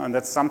 And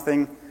that's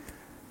something,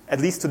 at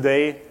least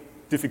today,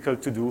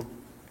 difficult to do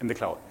in the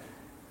cloud.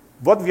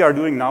 What we are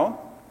doing now,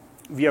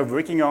 we are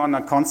working on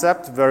a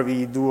concept where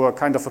we do a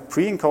kind of a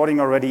pre-encoding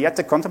already at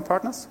the content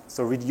partners,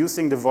 so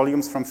reducing the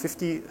volumes from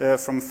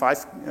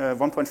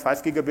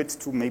 1.5 gigabit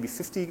to maybe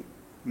 50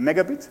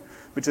 megabit,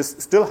 which is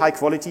still high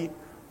quality,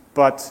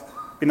 but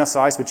in a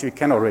size which we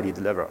can already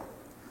deliver.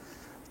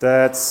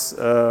 That's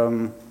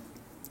the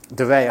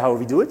way how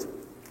we do it.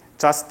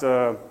 Just,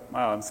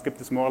 I'll skip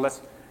this more or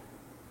less,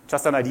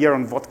 just an idea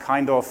on what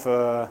kind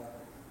of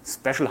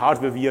special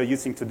hardware we are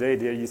using today.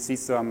 There you see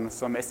some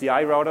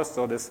SDI routers.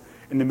 So this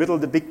in the middle,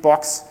 the big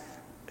box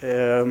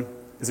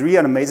is really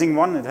an amazing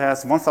one. It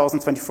has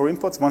 1,024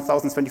 inputs,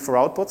 1,024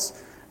 outputs,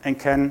 and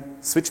can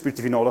switch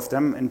between all of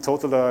them. In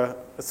total, a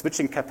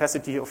switching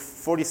capacity of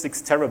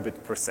 46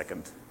 terabit per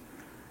second.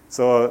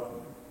 So,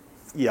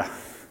 yeah,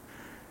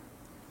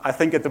 I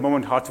think at the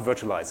moment hard to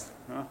virtualize.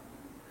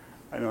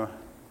 I know.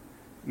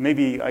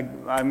 Maybe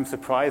I'm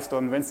surprised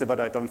on Wednesday, but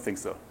I don't think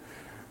so.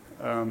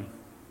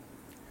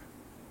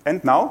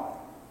 And now,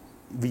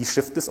 we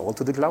shift this all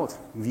to the cloud.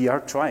 We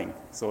are trying.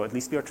 So at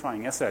least we are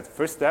trying. As said,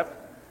 first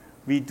step,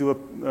 we do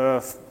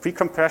a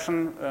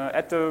pre-compression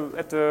at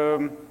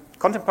the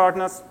content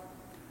partners.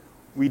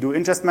 We do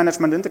ingest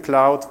management in the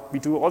cloud. We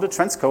do all the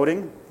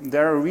transcoding.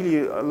 There are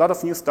really a lot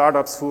of new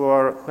startups who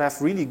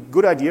have really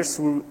good ideas,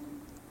 who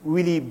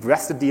really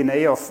breathe the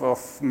DNA of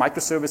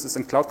microservices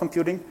and cloud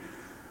computing.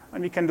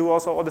 And we can do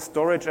also all the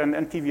storage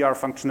and PVR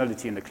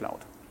functionality in the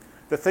cloud.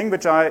 The thing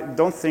which I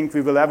don't think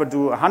we will ever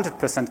do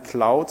 100%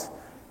 cloud,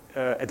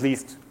 at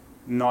least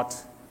not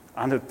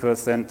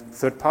 100%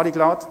 third-party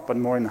cloud, but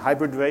more in a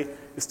hybrid way,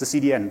 is the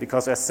CDN.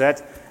 Because as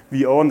said,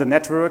 we own the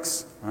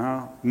networks.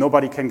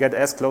 Nobody can get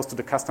as close to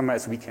the customer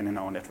as we can in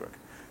our network.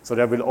 So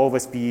there will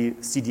always be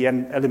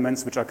CDN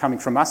elements which are coming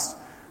from us,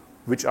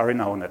 which are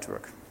in our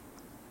network.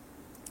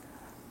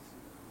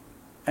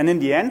 And in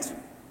the end,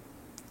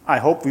 I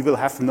hope we will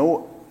have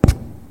no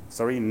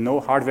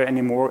hardware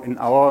anymore in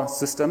our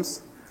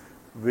systems,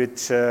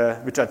 which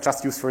are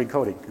just used for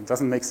encoding. It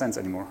doesn't make sense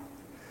anymore.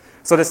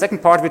 So the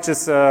second part, which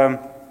is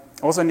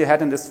also in the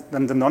headend, is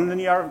then the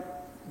nonlinear.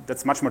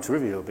 That's much more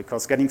trivial,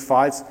 because getting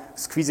files,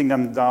 squeezing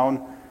them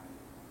down,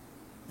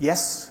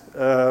 yes,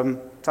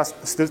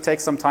 just still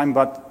takes some time,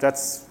 but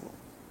that's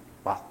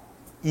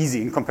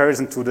easy in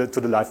comparison to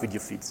the live video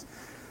feeds.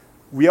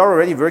 We are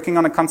already working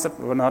on a concept,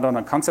 or not on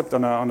a concept,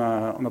 on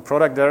a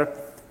product there,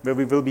 where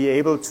we will be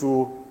able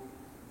to,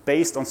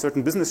 based on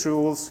certain business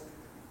rules,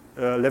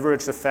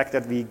 leverage the fact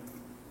that we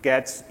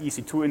get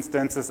EC2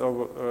 instances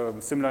or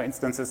similar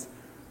instances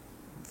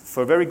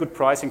for very good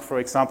pricing. For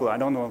example, I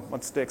don't know,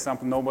 what's the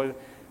example? Nobody,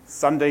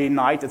 Sunday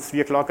night at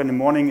 3 o'clock in the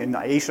morning in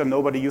Asia,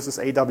 nobody uses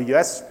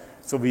AWS.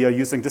 So we are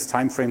using this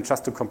time frame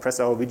just to compress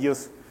our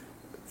videos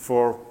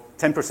for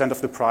 10%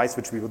 of the price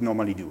which we would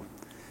normally do.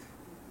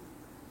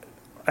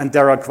 And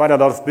there are quite a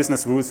lot of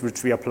business rules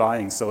which we are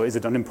applying. So is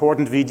it an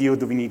important video?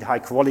 Do we need high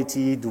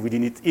quality? Do we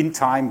need in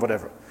time?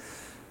 Whatever.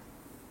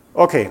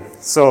 Okay,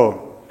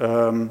 so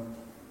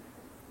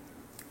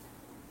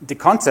the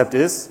concept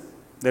is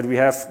that we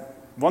have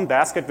one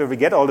basket where we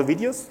get all the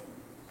videos.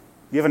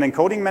 We have an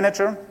encoding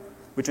manager,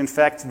 which in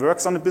fact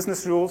works on the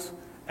business rules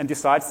and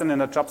decides then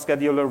in a job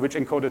scheduler which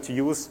encoder to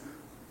use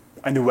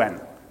and when.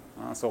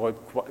 So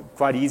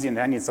quite easy and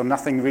handy. So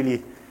nothing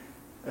really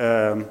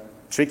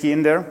tricky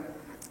in there.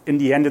 In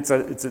the end, it's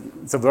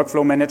a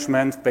workflow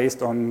management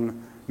based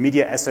on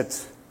media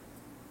asset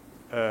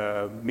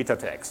meta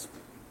tags.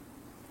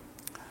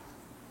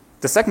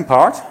 The second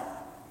part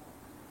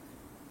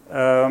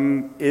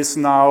is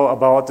now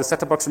about the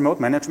set-top box remote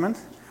management.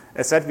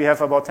 As said, we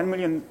have about 10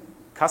 million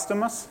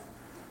customers,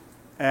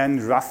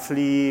 and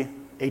roughly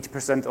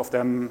 80% of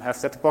them have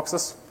set-top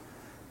boxes.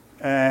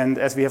 And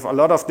as we have a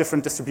lot of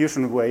different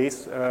distribution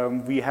ways,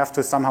 we have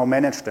to somehow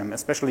manage them.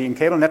 Especially in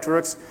cable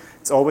networks,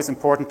 it's always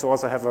important to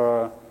also have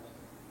a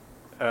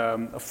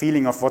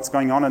feeling of what's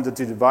going on the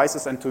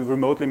devices and to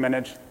remotely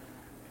manage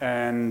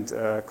and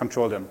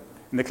control them.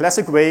 In the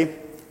classic way,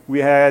 we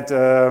had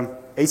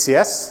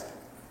ACS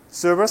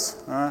servers,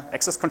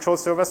 access control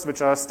servers,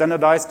 which are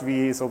standardized.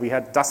 So we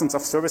had dozens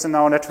of servers in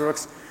our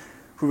networks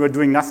who were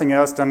doing nothing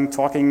else than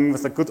talking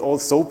with a good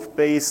old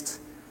SOAP-based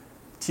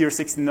Tier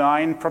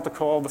 69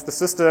 protocol with the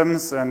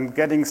systems and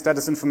getting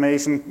status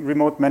information,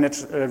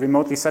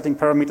 remotely setting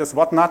parameters,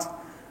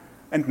 whatnot.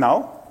 And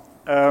now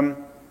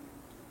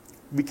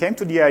we came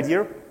to the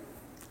idea,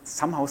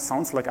 somehow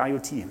sounds like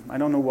IoT. I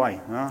don't know why.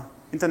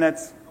 Internet,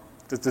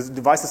 the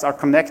devices are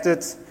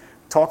connected,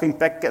 talking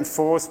back and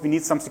forth, we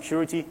need some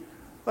security.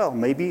 Well,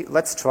 maybe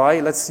let's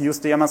use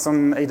the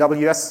Amazon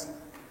AWS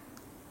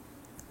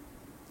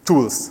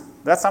tools.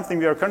 That's something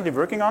we are currently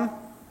working on.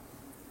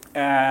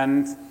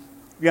 And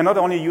we are not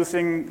only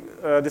using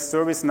this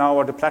service now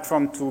or the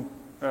platform to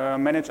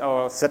manage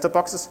our set-top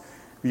boxes,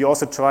 we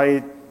also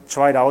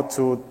tried out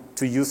to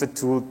use it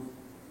to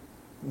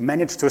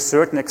manage to a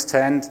certain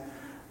extent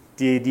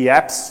the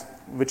apps,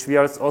 which we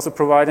are also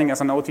providing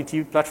as an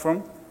OTT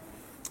platform,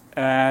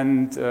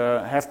 and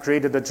have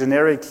created a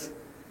generic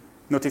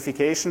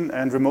notification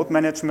and remote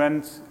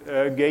management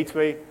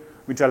gateway,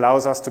 which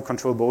allows us to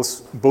control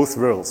both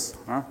worlds.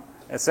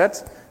 As said,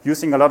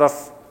 using a lot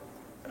of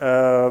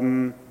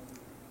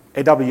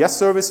AWS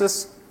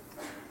services,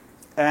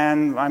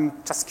 and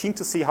I'm just keen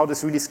to see how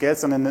this really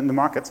scales in the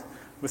market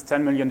with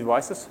 10 million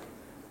devices.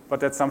 But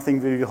that's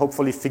something we will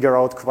hopefully figure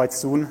out quite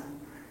soon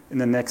in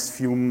the next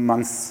few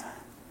months.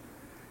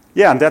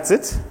 Yeah, and that's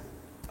it.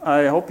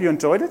 I hope you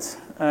enjoyed it.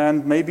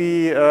 And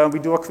maybe we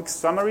do a quick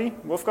summary.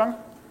 Wolfgang?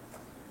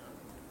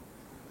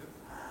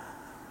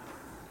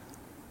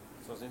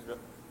 So since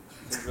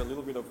we're a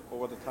little bit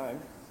over the time,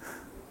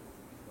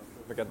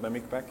 I get my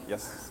mic back.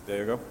 Yes, there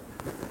you go.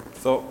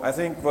 So I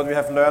think what we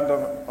have learned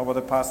over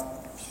the past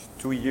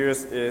 2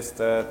 years is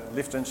that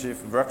lift and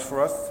shift works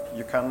for us.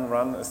 You can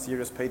run a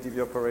serious pay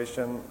TV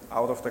operation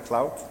out of the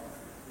cloud.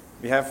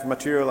 We have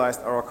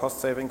materialized our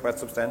cost saving quite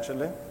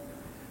substantially.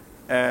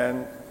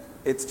 And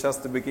it's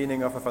just the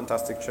beginning of a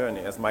fantastic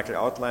journey. As Michael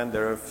outlined,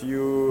 there are a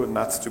few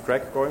nuts to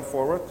crack going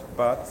forward,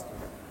 but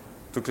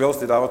to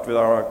close it out with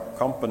our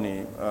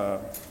company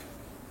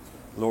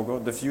logo,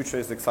 the future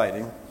is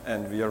exciting,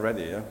 and we are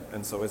ready, yeah?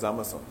 And so is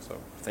Amazon. So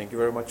thank you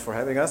very much for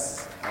having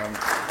us.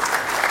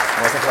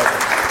 It was a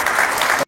pleasure.